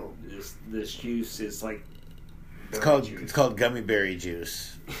they drink this juice. It's like it's called gummy berry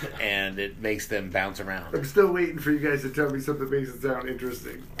juice, and it makes them bounce around. I'm still waiting for you guys to tell me something that makes it sound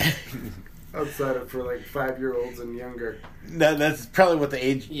interesting. Outside of for like 5-year-olds and younger. No, that's probably what the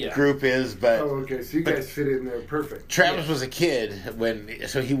age group is. But okay, so you guys fit in there perfect. Travis was a kid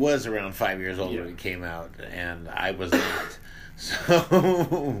so he was around 5 years old when it came out, and I was not.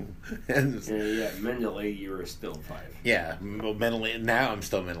 So, mentally you were still 5. Yeah, mentally now I'm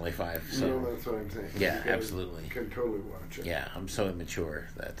still mentally 5. So that's what I'm saying. Yeah, absolutely. Can totally watch it. Yeah, I'm so immature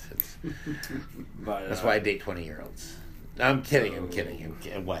that it's. But, that's why I date 20-year-olds. I'm kidding.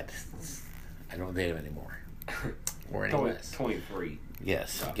 What? I don't date them anymore. Or any less. 23.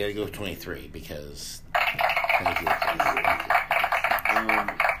 Yes, gotta go with 23 because. Thank you.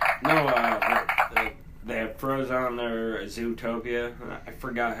 They have Frozen on their Zootopia. I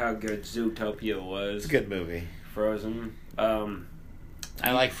forgot how good Zootopia was. It's a good movie. Frozen.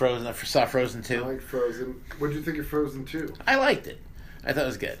 I like Frozen. I saw Frozen 2. I like Frozen. What did you think of Frozen 2? I liked it. I thought it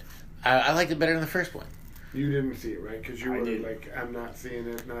was good. I liked it better than the first one. You didn't see it, right? Because you were like, I'm not seeing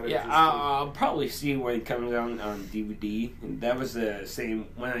it. Not I'll probably see it when it comes out on DVD. And that was the same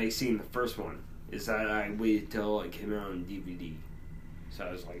when I seen the first one. Is that I waited till it came out on DVD. So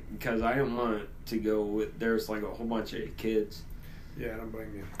I was like, because I didn't want to go with. There's like a whole bunch of kids. Yeah, I don't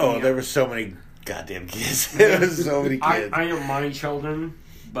blame you. Oh, there were so many goddamn kids. There was so many kids. I don't mind children,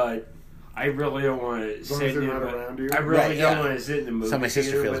 but I really don't want to sit in. Around you. I really don't want to sit in the movie. So my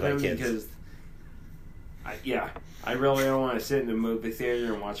sister feels with like kids. Because I really don't want to sit in the movie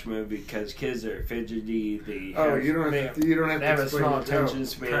theater and watch a movie because kids are fidgety. You don't have to explain small that to attention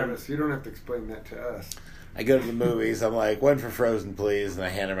span. Travis, you don't have to explain that to us. I go to the movies. I'm like, one for Frozen, please. And I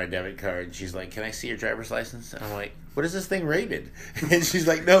hand her my debit card. And she's like, can I see your driver's license? And I'm like, what is this thing rated? And she's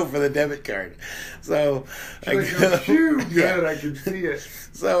like, no, for the debit card. So I go, good, I can see it.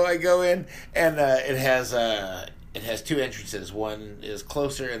 So I go in, and it has 2 entrances. One is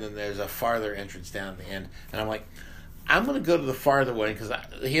closer, and then there's a farther entrance down at the end. And I'm like, I'm going to go to the farther one because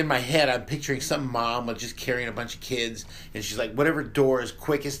in my head I'm picturing some mom with just carrying a bunch of kids, and she's like, whatever door is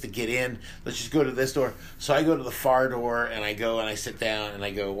quickest to get in, let's just go to this door. So I go to the far door, and I go and I sit down, and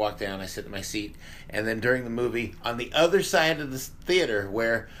I go walk down, I sit in my seat, and then during the movie, on the other side of the theater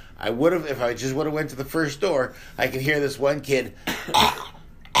where I would have, if I just would have went to the first door, I could hear this one kid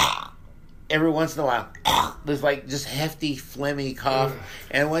every once in a while, there's like just hefty, phlegmy cough.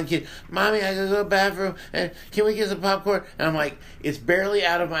 And one kid, Mommy, I gotta go to the bathroom, and can we get some popcorn? And I'm like, it's barely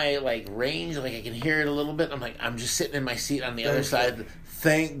out of my like range, like I can hear it a little bit. I'm like, I'm just sitting in my seat on the other side.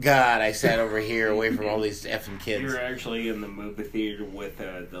 Thank God I sat over here away from all these effing kids. You're actually in the movie theater with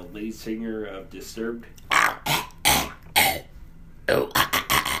the lead singer of Disturbed. Oh,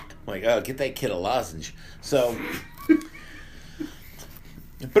 like, oh, get that kid a lozenge. So,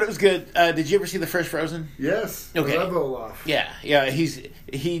 but it was good. Did you ever see the first Frozen? Yes. Okay. I love Olaf. Yeah.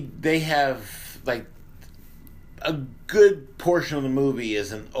 They have like a good portion of the movie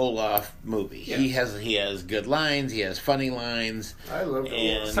is an Olaf movie. Yeah. He has good lines. He has funny lines. I love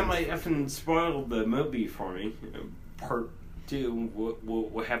Olaf. Somebody effing spoiled the movie for me. Part 2.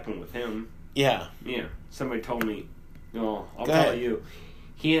 What happened with him? Yeah. Yeah. Somebody told me. No, I'll tell you.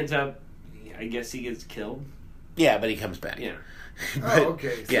 He ends up. I guess he gets killed. Yeah, but he comes back. Yeah. But, oh,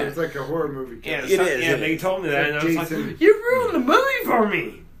 okay. So it's like a horror movie. Yeah, it is. Yeah, they told me that, and I was Jason. like, "You ruined the movie for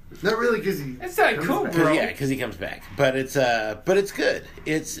me." Not really, because he. That's not cool, back. bro. Yeah, because he comes back. But it's good.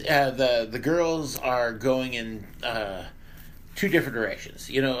 It's the girls are going in two different directions.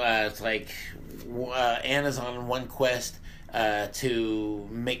 You know, it's like Anna's on one quest to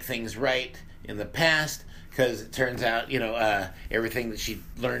make things right in the past. Because it turns out, you know, everything that she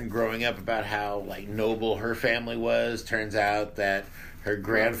learned growing up about how, like, noble her family was, turns out that her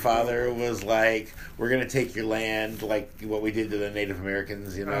grandfather was like, we're going to take your land, like what we did to the Native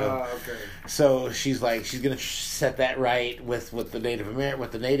Americans, you know. Okay. So she's like, she's going to set that right with the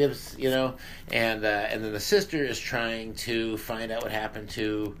with the natives, you know. And then the sister is trying to find out what happened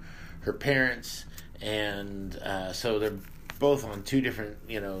to her parents. And so they're both on two different,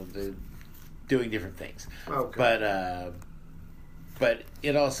 you know, doing different things. Okay. But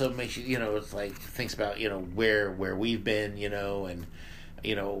it also makes you, you know, it's like thinks about, you know, where we've been, you know, and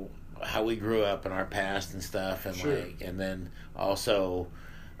you know how we grew up in our past and stuff, and sure. like, and then also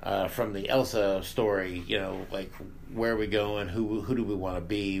from the Elsa story, you know, like where are we going? Who do we want to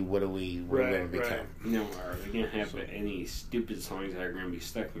be? What do we want to become? Right. No, are they gonna have any stupid songs that are gonna be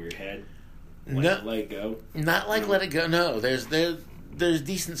stuck in your head? No, Let It Go. Not like Let It Go. No, there's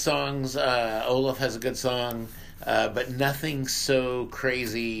decent songs. Olaf has a good song, but nothing so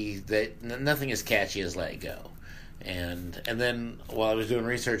crazy that nothing as catchy as Let It Go. And then while I was doing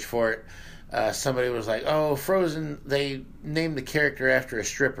research for it, somebody was like, "Oh, Frozen, they named the character after a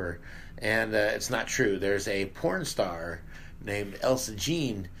stripper," and it's not true. There's a porn star named Elsa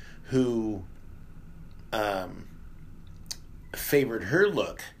Jean who favored her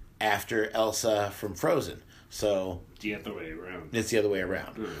look after Elsa from Frozen. So The other way around. it's the other way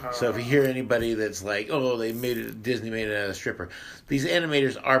around. So if you hear anybody that's like, "Oh, Disney made it out of a stripper," these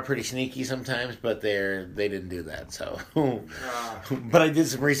animators are pretty sneaky sometimes, but they didn't do that. So, but I did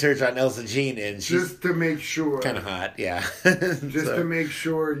some research on Elsa Jean, and she's just to make sure, kind of hot, yeah. just to make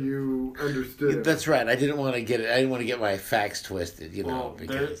sure you understood it. That's right. I didn't want to get my facts twisted, you know. Well,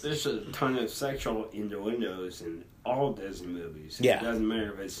 because there's a ton of sexual innuendos in all Disney movies. Yeah. It doesn't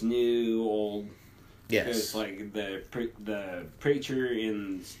matter if it's new, old. yes, It's like the preacher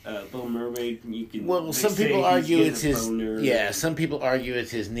in Little Mermaid. some people argue it's his. Boner. Some people argue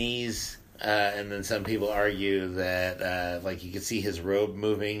it's his knees, and then some people argue that like you can see his robe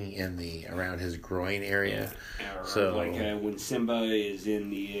moving around his groin area. Or So like when Simba is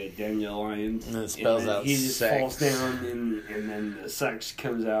in the dandelions, and it spells out he just sex. falls down, and then the sex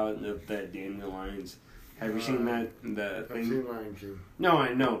comes out of the dandelions. Have you seen that? I've seen Lion King. No,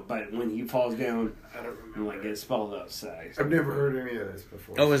 I know, but when he falls down, I don't and remember. like it spells out sex. I've never heard any of this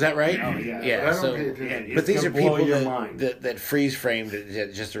before. Oh, is that right? Oh, yeah. Yeah. I don't So, pay attention. Yeah, but these it's are gonna blow people your mind. that freeze framed it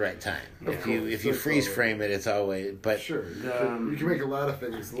at just the right time. Of If course, you that's freeze always- frame it, it's always. But Sure, you can make a lot of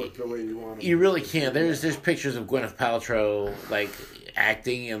things look the way you want them. you really can. There's pictures of Gwyneth Paltrow like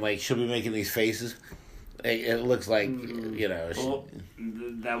acting, and like she'll be making these faces. It looks like you know. Well,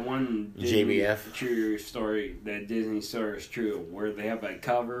 that one Disney JBF. true story, that Disney story is true, where they have a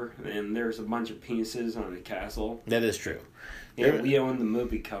cover and there's a bunch of penises on the castle. That is true. Yeah, we own the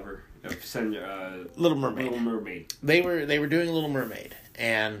movie cover of Little Mermaid. Little Mermaid. They were doing Little Mermaid,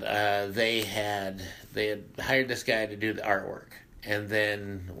 and they had hired this guy to do the artwork. And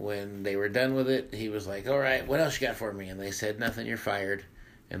then when they were done with it, he was like, "All right, what else you got for me?" And they said, "Nothing. You're fired."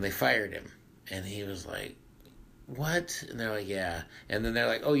 And they fired him. And he was like, what? And they're like, yeah. And then they're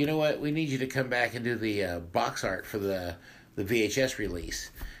like, oh, you know what? We need you to come back and do the box art for the VHS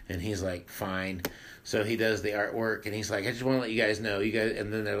release. And he's like, fine. So he does the artwork, and he's like, I just want to let you guys know, you guys.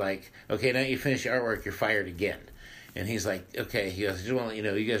 And then they're like, okay, now you finish your artwork, you're fired again. And he's like, okay. He goes, I just want to let you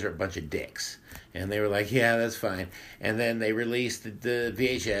know, you guys are a bunch of dicks. And they were like, yeah, that's fine. And then they released the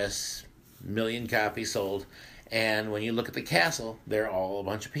VHS, 1 million copies sold. And when you look at the castle, they're all a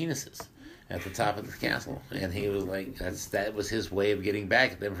bunch of penises at the top of the castle. And he was like, that was his way of getting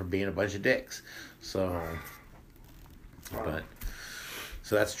back at them for being a bunch of dicks. So,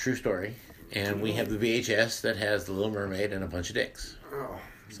 so that's a true story. And we have the VHS that has the Little Mermaid and a bunch of dicks. Oh,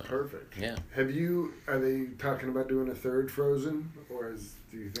 so, perfect. Yeah. Are they talking about doing a third Frozen? Or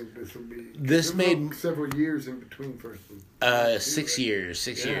do you think this will be... This made... several years in between first and... 6 years.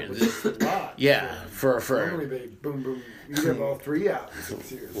 6 years. That's a lot. Yeah. For normally they boom, boom. You have all three out in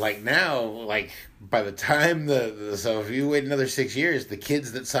 6 years. Like now, by the time so if you wait another 6 years, the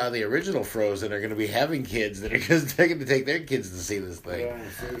kids that saw the original Frozen are going to be having kids that are going to take their kids to see this thing. Yeah,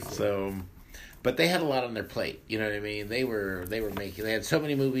 seriously. So... But they had a lot on their plate, you know what I mean? They had so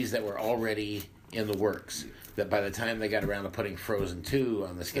many movies that were already in the works that by the time they got around to putting Frozen 2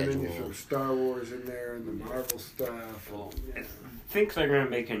 on the schedule... And then you throw Star Wars in there and the Marvel stuff. Well, I think they're going to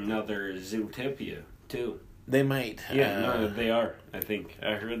make another Zootopia, too. They might. Yeah, no, they are, I think.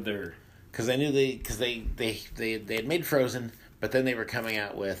 I heard they're... Because I knew they had made Frozen, but then they were coming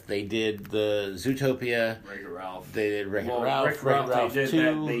out with... They did the Zootopia... Wreck-It Ralph. They did Wreck-It Ralph. Wreck-It Ralph, they did 2.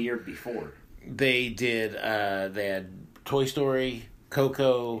 that the year before. They did. They had Toy Story,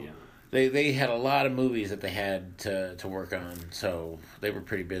 Coco. Yeah. They had a lot of movies that they had to work on, so they were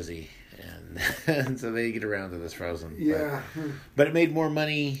pretty busy, and so they get around to this Frozen. Yeah, but it made more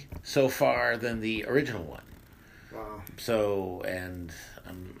money so far than the original one. Wow. So, and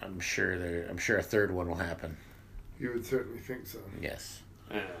I'm sure a third one will happen. You would certainly think so. Yes.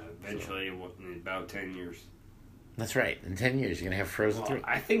 Eventually, in about 10 years. That's right. In 10 years, you're going to have Frozen 3.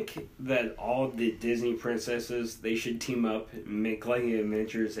 I think that all the Disney princesses, they should team up and make like an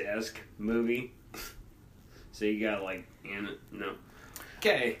Adventures-esque movie. So you got no.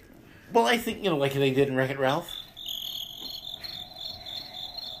 Okay. Well, I think, like they did in Wreck-It Ralph.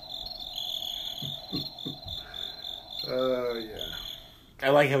 Yeah. I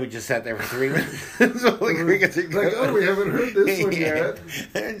like how we just sat there for 3 minutes. So we haven't heard this one yet.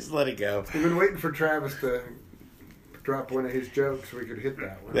 Just let it go. We've been waiting for Travis to drop one of his jokes so we could hit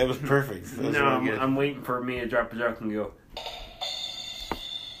that one. That was perfect. That was I'm waiting for me to drop a joke and go.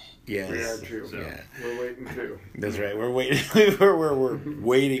 Yes. Yeah, true. So. Yeah. We're waiting too. That's right. We're waiting. we're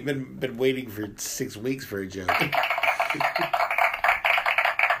waiting. Been waiting for 6 weeks for a joke.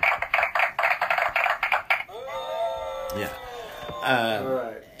 Yeah. All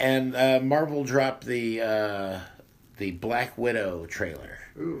right. And Marvel dropped the Black Widow trailer.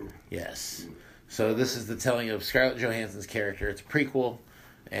 Ooh. Yes. So this is the telling of Scarlett Johansson's character. It's a prequel,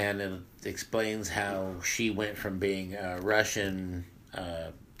 and it explains how she went from being a Russian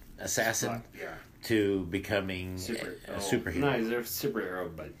assassin to becoming a superhero. No, he's a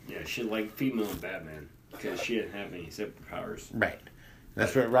superhero, but yeah, she like female Batman because she didn't have any superpowers. Right.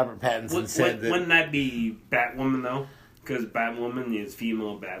 That's what Robert Pattinson said. Wouldn't that be Batwoman though? Because Batwoman is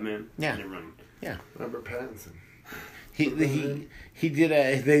female Batman. Yeah. Never mind. Yeah. Robert Pattinson. They did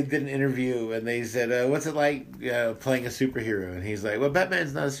an interview and they said, what's it like playing a superhero? And he's like, well,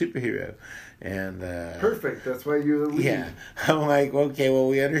 Batman's not a superhero. And perfect. That's why you're the lead. Yeah. I'm like, okay, well,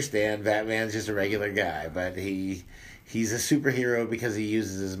 we understand Batman's just a regular guy, but he's a superhero because he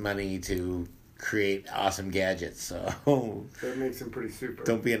uses his money to create awesome gadgets. So that makes him pretty super.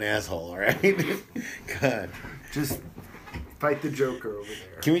 Don't be an asshole, right? God. Just fight the Joker over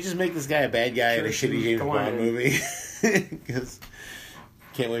there. Can we just make this guy a bad guy in a shitty James Bond movie? Because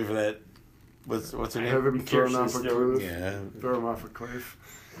can't wait for that. What's her name? Have him thrown off a cliff. Yeah. Throw him off a cliff.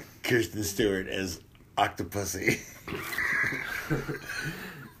 Kirsten Stewart as Octopussy.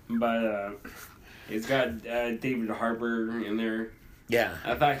 But it's got David Harbour in there. Yeah.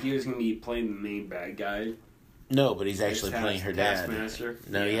 I thought he was going to be playing the main bad guy. No, but he's actually playing her dad. Taskmaster.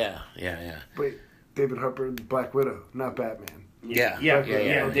 No, yeah. Wait, David Harbour, Black Widow, not Batman. Yeah.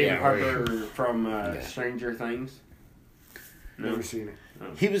 David Harbour from Stranger Things. No. Never seen it.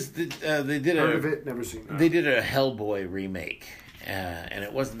 He was. They did Heard of it, never seen it. They did a Hellboy remake, and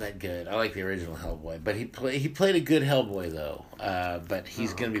it wasn't that good. I like the original Hellboy, but he played a good Hellboy though. But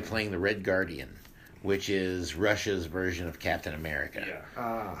he's going to be playing the Red Guardian, which is Russia's version of Captain America.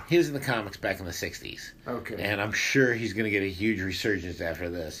 Yeah. He was in the comics back in the 60s. Okay. And I'm sure he's going to get a huge resurgence after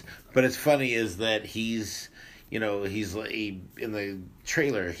this. But it's funny is that he's in the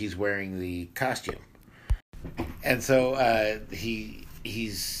trailer, he's wearing the costume. And so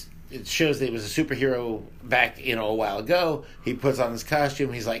it shows that he was a superhero back, a while ago. He puts on his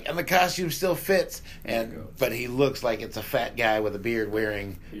costume. He's like, and the costume still fits. But he looks like it's a fat guy with a beard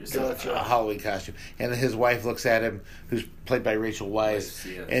wearing a Halloween costume. And then his wife looks at him, who's played by Rachel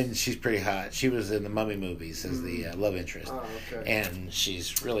Weisz, and she's pretty hot. She was in the Mummy movies as the love interest. Oh, okay. And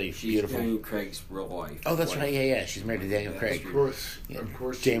she's really beautiful. Daniel Craig's real wife. Oh, that's right. Yeah. She's married to Daniel Craig. Of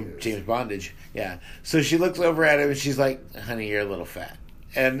course. James Bondage. Yeah. So she looks over at him and she's like, honey, you're a little fat.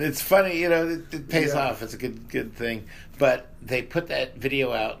 And it's funny, it pays off. It's a good thing. But they put that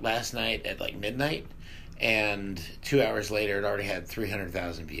video out last night at like midnight, and 2 hours later it already had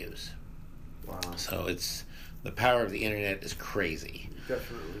 300,000 views. Wow. So the power of the internet is crazy.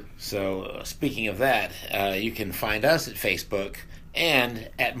 Definitely. So speaking of that, you can find us at Facebook and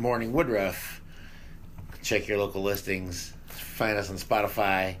at Morning Woodruff. Check your local listings. Find us on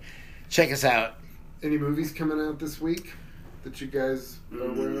Spotify. Check us out. Any movies coming out this week that you guys are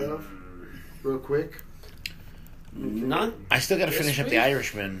aware of? Real quick. None. I still got to finish up The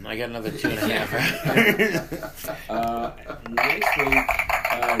Irishman. I got another 2.5 hours. Next week,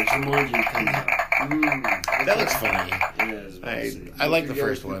 Jumanji comes out. That looks funny. I like the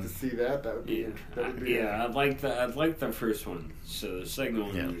first one. To see that would be. I like the first one. So the second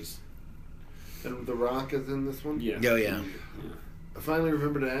one is. And The Rock is in this one. Yeah. Oh yeah. I finally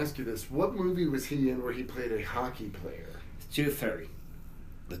remembered to ask you this. What movie was he in where he played a hockey player? Tooth Fairy.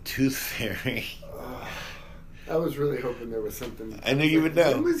 The Tooth Fairy. I was really hoping there was something. I knew you would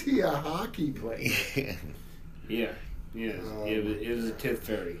know. When was he a hockey player? Yeah. It was a Tooth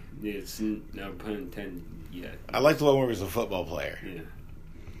Fairy. It's no pun intended yet. I like the one where he was a football player. Yeah.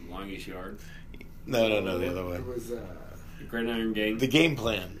 Longest yard. No, the other one. It was The Gridiron Gang. The Game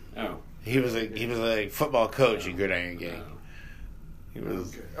Plan. Oh. He was a football coach in Gridiron Gang. He was.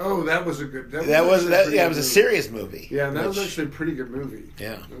 Okay. Oh, that was a good. It was a serious movie. Yeah, and that was actually a pretty good movie.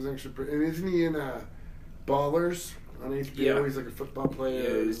 Yeah. That was actually pretty. And isn't he in Ballers on HBO? Yeah. He's like a football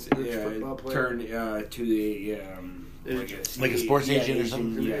player. Football player. Turned to the Like a sports agent or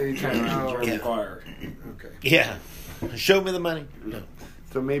something? Yeah, kind of Fire. Okay. Yeah. Show me the money. No.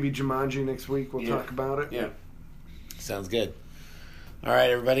 So maybe Jumanji next week. We'll talk about it. Yeah. Sounds good. All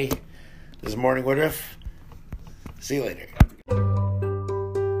right, everybody. This is Morning Woodruff. See you later.